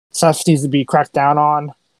stuff needs to be cracked down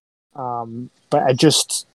on. But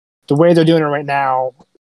the way they're doing it right now,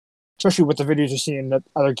 especially with the videos you're seeing at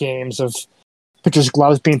other games of pitchers'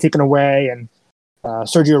 gloves being taken away and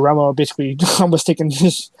Sergio Romo basically almost taking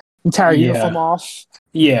his entire uniform off.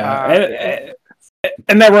 Yeah,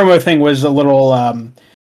 and that Romo thing was a little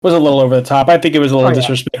over the top. I think it was a little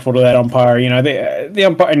disrespectful to that umpire. You know, the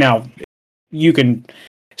umpire. Now you can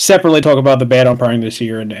separately talk about the bad umpiring this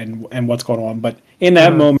year and what's going on, but in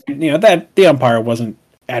that moment, you know, that the umpire wasn't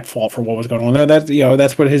at fault for what was going on there.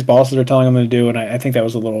 That's what his bosses are telling him to do, and I think that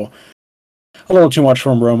was a little too much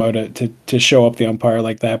from Romo to show up the umpire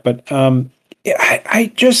like that. But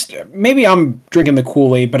I just, maybe I'm drinking the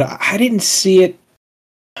Kool-Aid, but I didn't see it.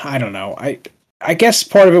 I don't know. I guess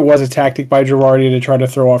part of it was a tactic by Girardi to try to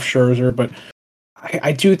throw off Scherzer, but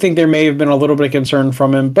I do think there may have been a little bit of concern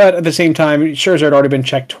from him. But at the same time, Scherzer had already been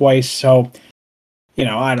checked twice, so you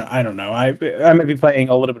know, I don't know. I might be playing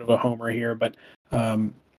a little bit of a homer here, but I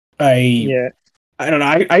don't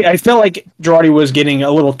know. I felt like Girardi was getting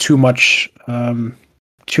a little too much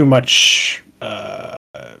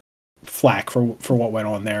flack for what went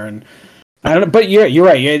on there, and I don't know. But you're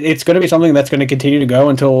right. It's going to be something that's going to continue to go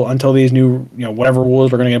until these new, you know, whatever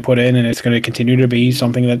rules we're going to get put in, and it's going to continue to be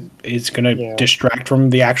something that is going to distract from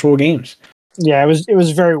the actual games. Yeah, it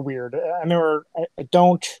was very weird. I remember.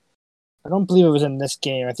 I don't believe it was in this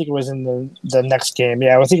game. I think it was in the next game.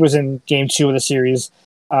 Yeah, I think it was in game 2 of the series.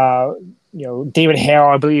 You know, David Hale,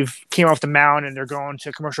 I believe, came off the mound and they're going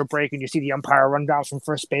to commercial break, and you see the umpire run down from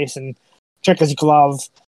first base and check his glove.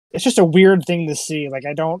 It's just a weird thing to see. Like,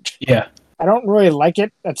 I don't really like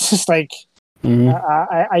it. It's just like,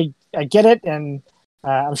 I get it, and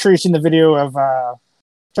I'm sure you've seen the video of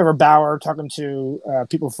Trevor Bauer talking to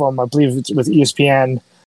people from, I believe it's with ESPN,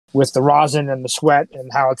 with the rosin and the sweat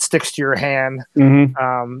and how it sticks to your hand.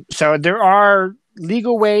 So there are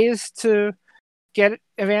legal ways to get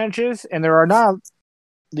advantages, and there are not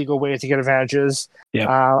legal ways to get advantages.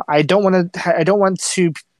 I don't want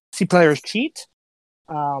to see players cheat,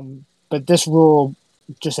 but this rule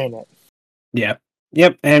just ain't it.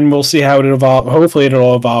 Yep, and we'll see how it evolve. Hopefully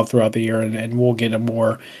it'll evolve throughout the year, and we'll get a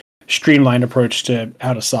more streamlined approach to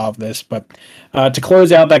how to solve this. But to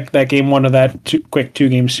close out that game 1 of that quick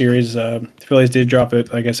 2-game series, the Phillies did drop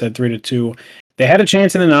it, like I said, 3-2. They had a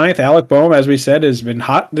chance in the 9th. Alec Boehm, as we said, has been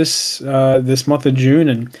hot this month of June,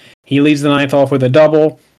 and he leads the 9th off with a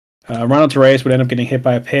double. Ronald Torreyes would end up getting hit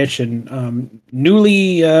by a pitch, and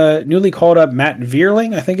newly called up Matt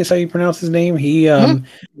Vierling, I think is how you pronounce his name. He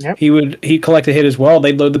collected a hit as well.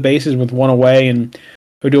 They'd load the bases with one away, and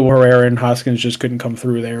Odubel Herrera and Hoskins just couldn't come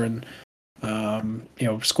through there and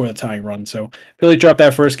score the tying run. So Philly dropped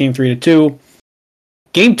that first game 3-2.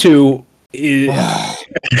 Game 2 is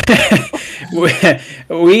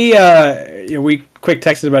we quick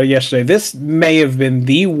texted about it yesterday. This may have been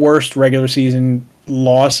the worst regular season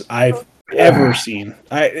loss I've ever seen.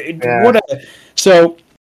 So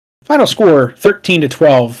final score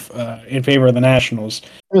 13-12 in favor of the Nationals.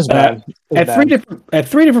 It was bad. At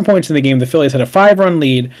three different points in the game, the Phillies had a 5-run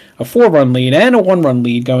lead, a 4-run lead, and a 1-run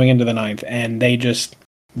lead going into the 9th, and they just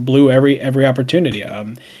blew every opportunity.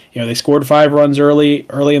 They scored 5 runs early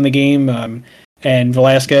in the game, and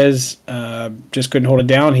Velasquez just couldn't hold it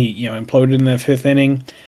down. He imploded in the 5th inning.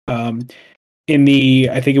 I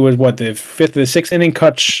think it was the 5th or the 6th inning,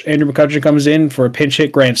 Andrew McCutchen comes in for a pinch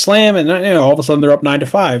hit grand slam, and all of a sudden they're up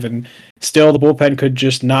 9-5, and still the bullpen could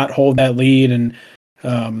just not hold that lead. And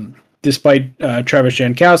despite Travis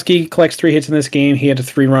Jankowski collects 3 hits in this game, he had a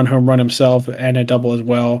 3-run home run himself and a double as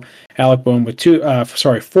well. Alec Boehm with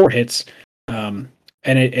 4 hits, and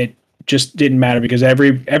it just didn't matter because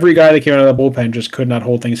every guy that came out of the bullpen just could not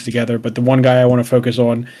hold things together. But the one guy I want to focus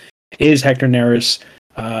on is Hector Neris.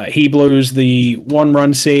 He blows the one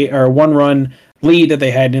run lead that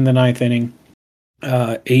they had in the ninth inning.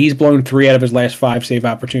 He's blown 3 out of his last 5 save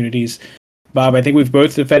opportunities. Bob, I think we've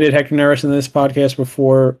both defended Hector Neris in this podcast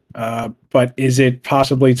before, but is it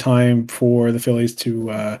possibly time for the Phillies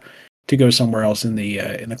to go somewhere else in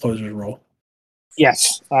the closer's role?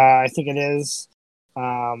 Yes, I think it is.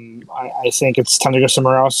 I think it's time to go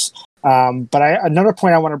somewhere else. But another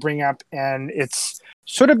point I want to bring up, and it's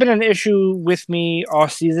sort of been an issue with me all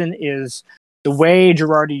season, is the way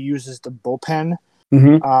Girardi uses the bullpen.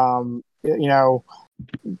 Mm-hmm.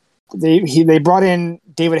 They brought in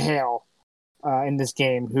David Hale in this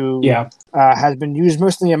game, who has been used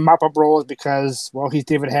mostly in mop-up roles because, well, he's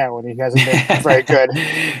David Hale and he hasn't been very good.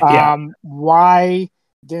 Why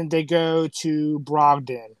didn't they go to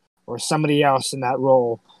Brogdon or somebody else in that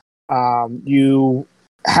role? You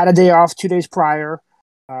had a day off 2 days prior.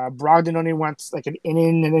 Brogdon only went like an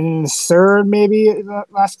inning and in the third, maybe the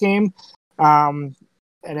last game. And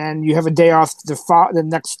then you have a day off the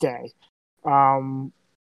next day. What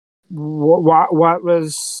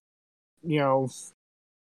was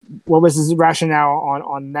what was his rationale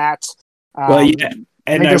on that?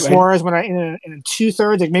 And Suarez went in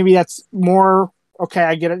 2/3. Like maybe that's more okay.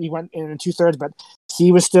 I get it. He went in 2/3, but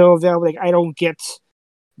he was still available. Like I don't get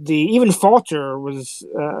even Falter was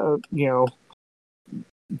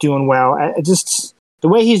doing well. Just the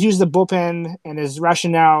way he's used the bullpen and his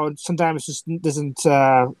rationale sometimes just doesn't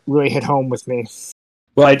really hit home with me.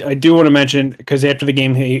 Well, I do want to mention, because after the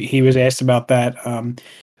game he was asked about that.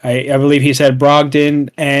 I believe he said Brogdon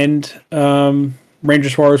and Ranger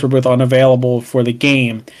Suarez were both unavailable for the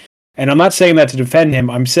game. And I'm not saying that to defend him.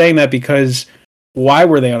 I'm saying that because why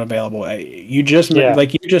were they unavailable? Like you just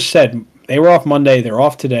said, they were off Monday. They're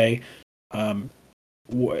off today. I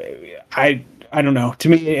don't know. To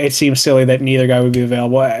me, it seems silly that neither guy would be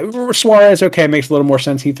available. Suarez, okay, makes a little more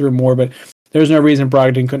sense. He threw more, but there's no reason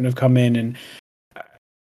Brogdon couldn't have come in. And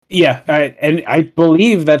I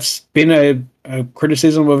believe that's been a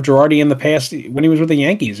criticism of Girardi in the past when he was with the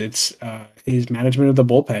Yankees. It's his management of the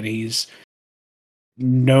bullpen. He's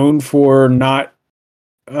known for not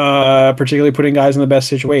particularly putting guys in the best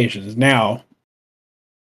situations. Now,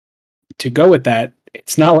 to go with that,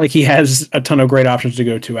 it's not like he has a ton of great options to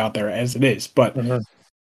go to out there as it is, but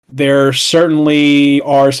there certainly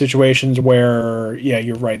are situations where,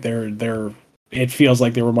 you're right. It feels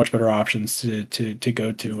like there were much better options to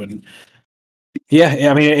go to, and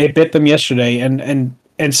I mean, it bit them yesterday, and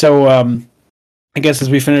so I guess as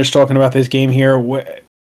we finish talking about this game here, who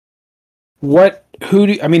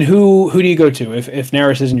do you go to if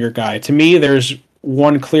Neris isn't your guy? To me, there's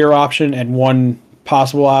one clear option and one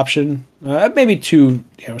possible option, maybe two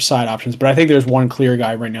side options, but I think there's one clear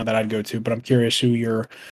guy right now that I'd go to. But I'm curious who your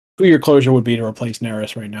closer would be to replace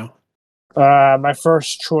Neris right now. My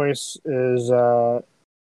first choice is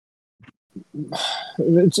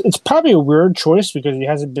it's probably a weird choice because he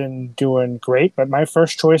hasn't been doing great, but my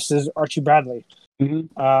first choice is Archie Bradley.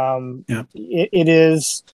 It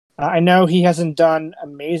is. I know he hasn't done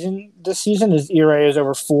amazing this season. His ERA is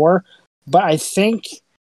over 4, but I think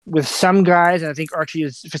with some guys, and I think Archie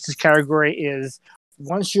fits this category, is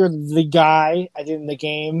once you're the guy at the end of the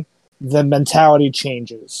game, the mentality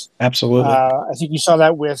changes. Absolutely. I think you saw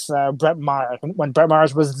that with Brett Myers. When Brett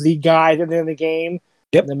Myers was the guy at the end of the game,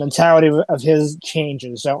 the mentality of his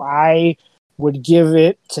changes. So I would give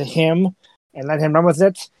it to him and let him run with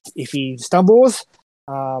it. If he stumbles,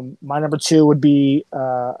 my number 2 would be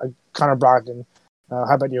Connor Brogdon.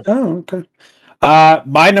 How about you? Oh, okay.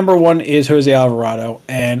 My number 1 is Jose Alvarado,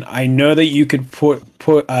 and I know that you could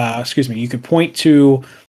you could point to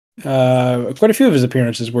quite a few of his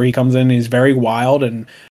appearances where he comes in and he's very wild and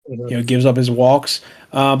gives up his walks.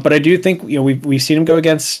 But I do think we've seen him go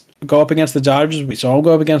up against the Dodgers. We saw him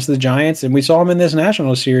go up against the Giants, and we saw him in this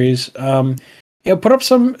National Series. Put up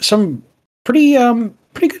some pretty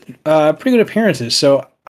good appearances. So,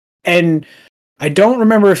 and I don't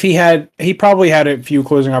remember if he probably had a few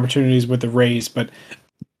closing opportunities with the Rays, but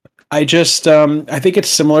I just I think it's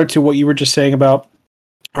similar to what you were just saying about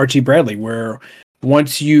Archie Bradley, where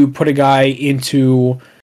once you put a guy into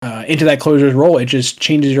that closer's role, it just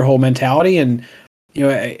changes your whole mentality. And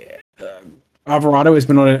Alvarado has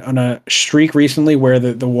been on a streak recently where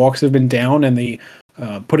the walks have been down and the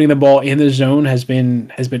putting the ball in the zone has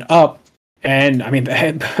been up. And I mean,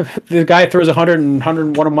 the guy throws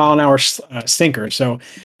 101 mile an hour sinker. So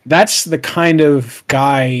that's the kind of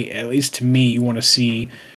guy, at least to me, you want to see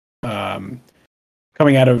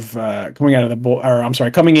coming in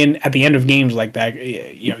at the end of games like that.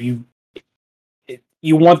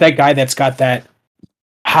 You want that guy that's got that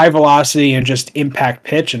high velocity and just impact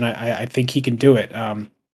pitch, and I think he can do it.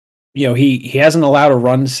 He hasn't allowed a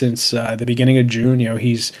run since the beginning of June.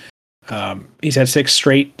 He's had 6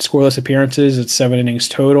 straight scoreless appearances. It's 7 innings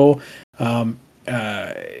total. He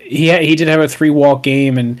did have a 3-walk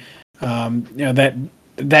game, and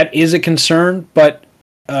that is a concern. But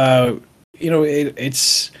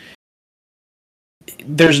it's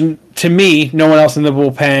there's, to me, no one else in the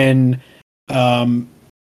bullpen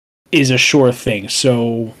is a sure thing.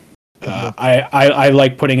 So I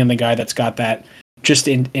like putting in the guy that's got that just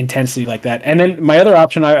intensity like that. And then my other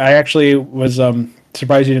option, I actually was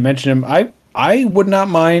surprised you didn't mention him. I would not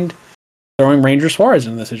mind throwing Ranger Suarez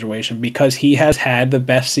in this situation because he has had the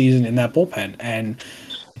best season in that bullpen. And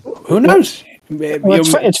who knows?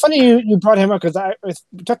 It's funny you brought him up because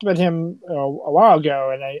we talked about him a while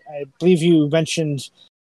ago, and I believe you mentioned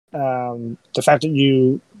the fact that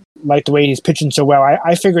you like the way he's pitching so well.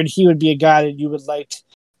 I figured he would be a guy that you would like,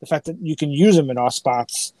 the fact that you can use him in all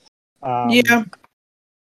spots. But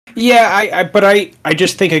I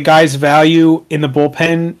just think a guy's value in the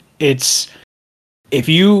bullpen, it's if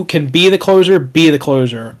you can be the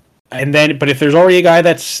closer. And then, but if there's already a guy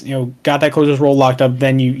that's got that closer's role locked up,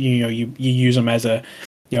 then you use him as a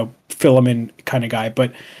fill him in kind of guy.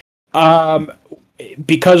 But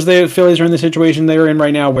because the Phillies are in the situation they're in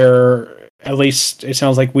right now, where at least it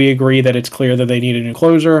sounds like we agree that it's clear that they need a new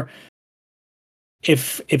closer.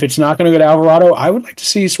 If it's not going to go to Alvarado, I would like to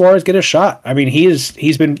see Suarez get a shot. I mean, he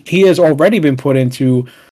has already been put into.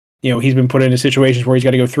 He's been put into situations where he's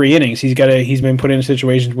got to go 3 innings. He's been put into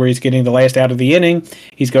situations where he's getting the last out of the inning.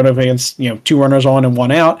 He's going up against 2 runners on and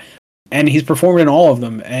 1 out, and he's performed in all of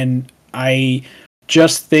them. And I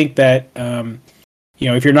just think that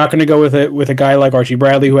if you're not going to go with a guy like Archie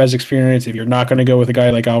Bradley who has experience, if you're not going to go with a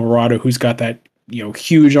guy like Alvarado who's got that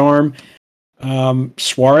huge arm,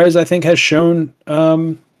 Suarez I think has shown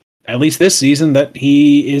at least this season that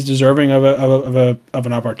he is deserving of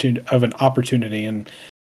an opportunity. And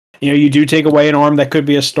you do take away an arm that could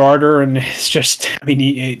be a starter, and it's just, I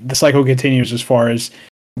mean, the cycle continues as far as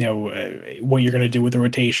what you're going to do with the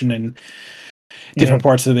rotation and different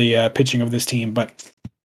parts of the pitching of this team. But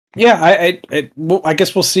yeah, I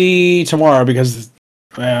guess we'll see tomorrow, because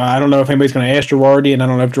I don't know if anybody's going to ask Girardi, and I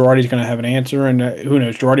don't know if Girardi's going to have an answer, and who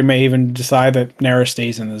knows, Girardi may even decide that Neris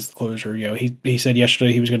stays in as the closer. He said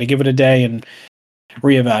yesterday he was going to give it a day and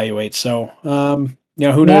reevaluate. So who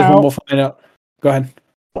knows when we'll find out. Go ahead.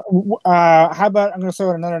 How about, I'm going to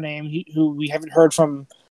throw out another name who we haven't heard from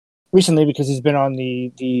recently because he's been on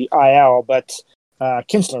the IL, but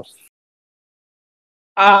Kinsler.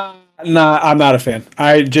 No, I'm not a fan.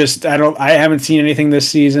 I haven't seen anything this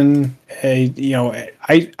season. I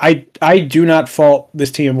do not fault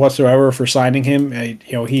this team whatsoever for signing him.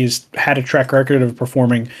 He's had a track record of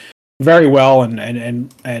performing very well and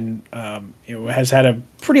has had a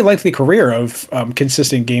pretty lengthy career of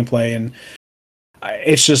consistent gameplay, and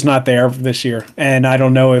it's just not there this year. And I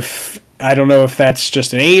don't know if that's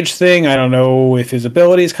just an age thing. I don't know if his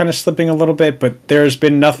ability is kind of slipping a little bit, but there's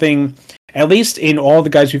been nothing, at least in all the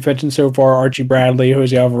guys we've mentioned so far, Archie Bradley,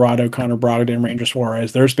 Jose Alvarado, Connor Brogdon, Ranger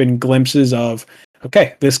Suarez, there's been glimpses of,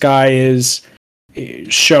 okay, this guy is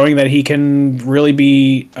showing that he can really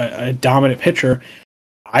be a dominant pitcher.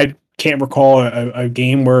 I can't recall a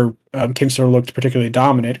game where Kinsler looked particularly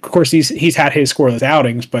dominant. Of course, he's had his scoreless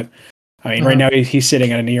outings, but I mean, right now he's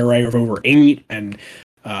sitting at an ERA of over 8, and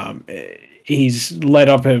he's led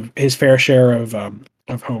up his fair share of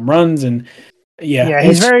home runs, and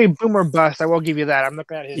he's very boomer bust. I will give you that. I'm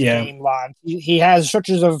looking at his game log. He has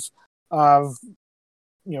stretches of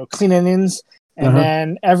clean innings, and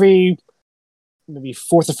then every maybe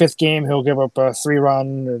 4th or 5th game he'll give up a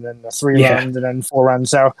 3-run, and then a 3 runs, and then 4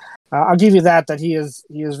 runs. So I'll give you that he's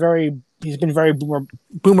been very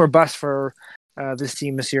boomer bust for this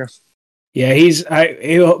team this year. Yeah,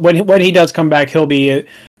 when he does come back, he'll be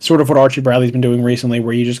sort of what Archie Bradley's been doing recently,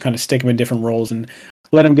 where you just kind of stick him in different roles and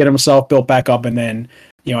let him get himself built back up, and then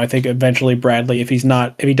I think eventually Bradley, if he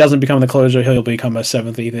doesn't become the closer, he'll become a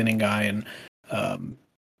 7th, 8th inning guy, and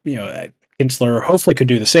Kinsler hopefully could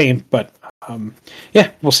do the same. But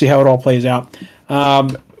we'll see how it all plays out.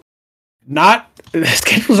 The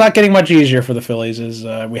schedule's not getting much easier for the Phillies as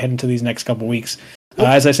we head into these next couple weeks.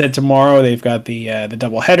 As I said, tomorrow they've got the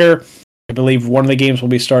doubleheader. I believe one of the games will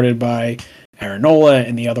be started by Aaron Nola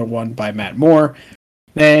and the other one by Matt Moore.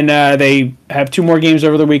 And they have 2 more games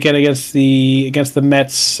over the weekend against the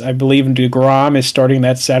Mets. I believe DeGrom is starting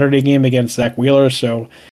that Saturday game against Zach Wheeler. So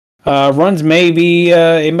runs may be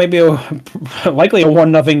likely a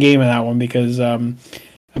 1-0 game in that one, because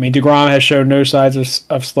DeGrom has shown no signs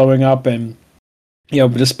of slowing up, and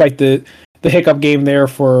despite the hiccup game there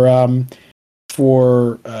for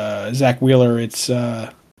Zach Wheeler. It's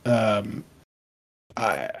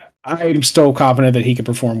I'm still confident that he can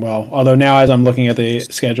perform well. Although now, as I'm looking at the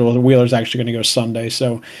schedule, Wheeler's actually going to go Sunday.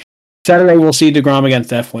 So Saturday we'll see DeGrom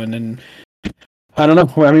against Eflin, and I don't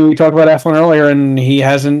know. I mean, we talked about Eflin earlier, and he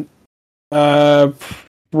hasn't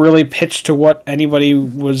really pitched to what anybody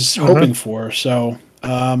was hoping for. So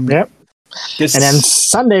yep. And then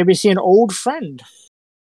Sunday we see an old friend.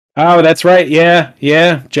 Oh, that's right. Yeah.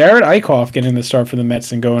 Jared Eichhoff getting the start for the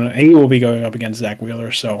Mets and he will be going up against Zach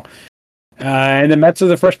Wheeler. So. And the Mets are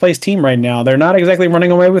the first place team right now. They're not exactly running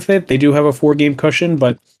away with it. They do have a 4-game cushion,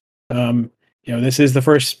 but this is the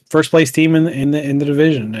first place team in the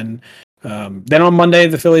division. And then on Monday,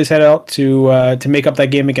 the Phillies head out to make up that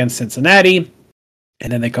game against Cincinnati,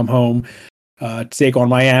 and then they come home to take on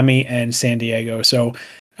Miami and San Diego. So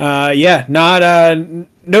not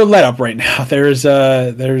no let up right now. There's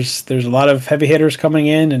a lot of heavy hitters coming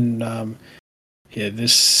in, and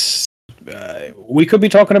this. We could be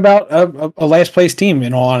talking about a last place team,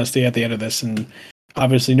 in all honesty, at the end of this, and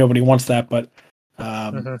obviously nobody wants that. But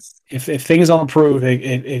if things don't improve,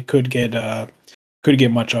 it could get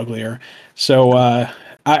much uglier. So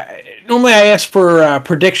normally I ask for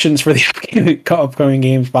predictions for the upcoming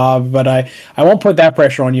games, Bob, but I won't put that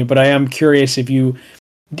pressure on you. But I am curious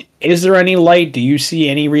is there any light? Do you see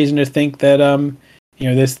any reason to think that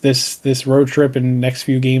this road trip and next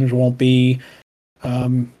few games won't be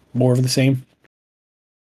more of the same?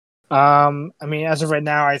 I mean, as of right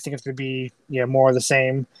now, I think it's going to be more of the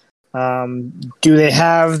same. Do they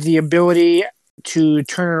have the ability to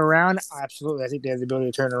turn it around? Absolutely, I think they have the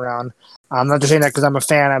ability to turn it around. I'm not just saying that because I'm a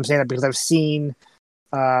fan. I'm saying that because I've seen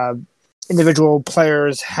individual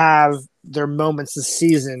players have their moments this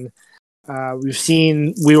season. We've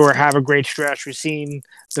seen Wheeler have a great stretch. We've seen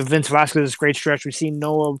the Vince Vasquez great stretch. We've seen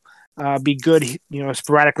Noah be good,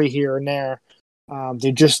 sporadically here and there.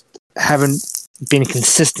 They just haven't been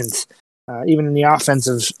consistent, even in the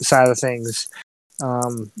offensive side of things.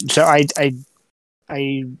 So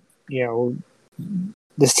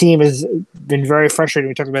this team has been very frustrating.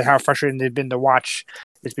 We talked about how frustrating they've been to watch.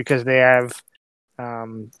 It's because they have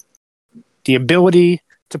the ability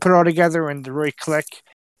to put it all together and to really click,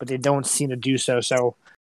 but they don't seem to do so. So,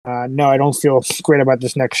 no, I don't feel great about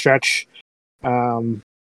this next stretch.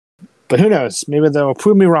 But who knows? Maybe they'll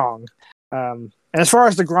prove me wrong. And as far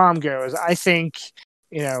as DeGrom goes, I think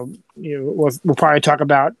we'll probably talk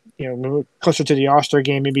about closer to the All-Star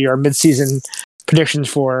game, maybe our midseason predictions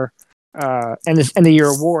for end of year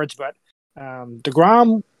awards. But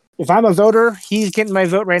DeGrom, if I'm a voter, he's getting my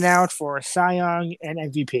vote right now for Cy Young and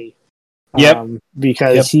MVP.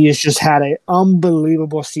 Because he has just had an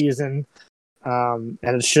unbelievable season, and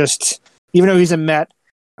it's just, even though he's a Met,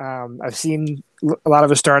 I've seen a lot of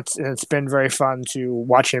his starts, and it's been very fun to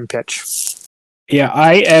watch him pitch. Yeah,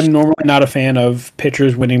 I am normally not a fan of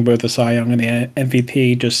pitchers winning both the Cy Young and the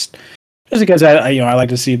MVP, just because I like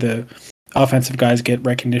to see the offensive guys get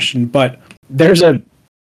recognition. But there's a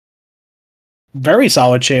very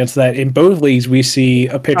solid chance that in both leagues we see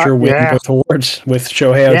a pitcher win both awards with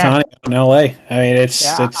Shohei Ohtani in LA. I mean, it's.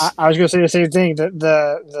 I was going to say the same thing.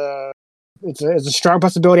 It's a strong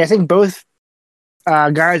possibility. I think both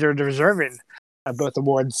guys are deserving of both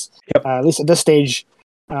awards, at least at this stage.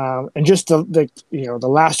 And just the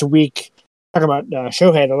last week, talking about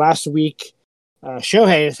Shohei, the last week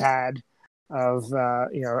Shohei has had of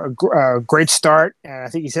a great start, and I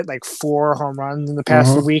think he's hit like 4 home runs in the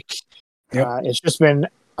past week. It's just been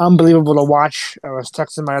unbelievable to watch. I was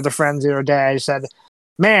texting my other friends the other day. I said,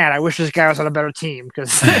 "Man, I wish this guy was on a better team,"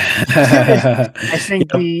 because I think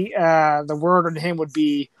the word on him would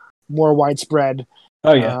be more widespread.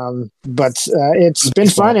 Oh yeah, but it's been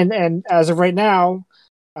fun, and as of right now,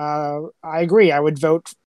 I agree. I would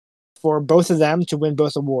vote for both of them to win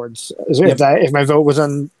both awards if my vote was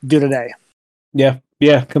on due today. Yeah,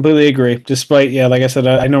 completely agree. Despite, like I said,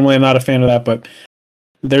 I normally am not a fan of that, but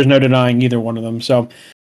there's no denying either one of them. So,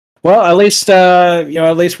 well, at least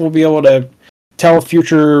we'll be able to tell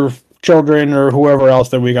future children or whoever else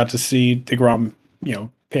that we got to see DeGrom,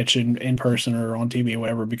 pitch in person or on TV or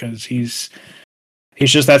whatever, because he's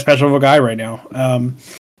just that special of a guy right now.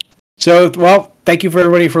 So, well, thank you for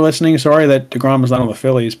everybody for listening. Sorry that DeGrom is not on the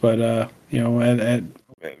Phillies, but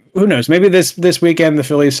who knows? Maybe this weekend the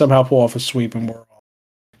Phillies somehow pull off a sweep and we're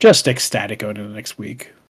just ecstatic going into the next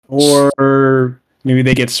week, or maybe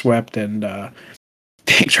they get swept and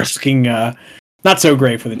things are looking not so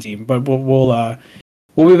great for the team. But we'll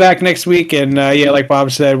be back next week, and like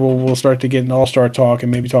Bob said, we'll start to get an all-star talk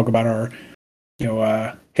and maybe talk about our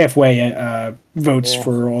halfway votes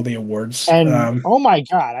for all the awards. And oh my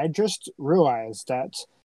god, I just realized that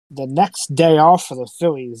the next day off for the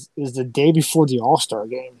Phillies is the day before the All-Star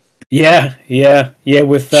game. Yeah.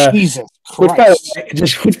 With Jesus Christ!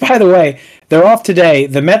 Which by the way, they're off today.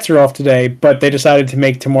 The Mets are off today, but they decided to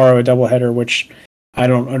make tomorrow a doubleheader, which I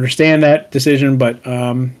don't understand that decision. But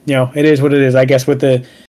it is what it is. I guess with the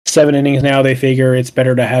 7 innings now, they figure it's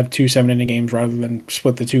better to have 2 7-inning games rather than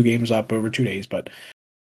split the 2 games up over 2 days. But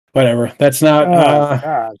whatever. That's not.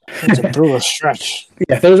 God, that's a brutal stretch.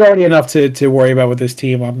 Yeah, there's already enough to worry about with this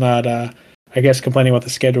team. I'm not. I guess complaining about the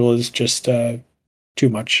schedule is just too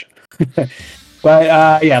much.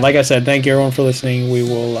 But like I said, thank you everyone for listening. We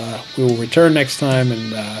will return next time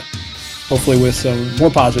and hopefully with some more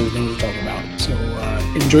positive things to talk about. So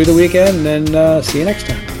enjoy the weekend and then see you next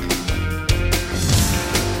time.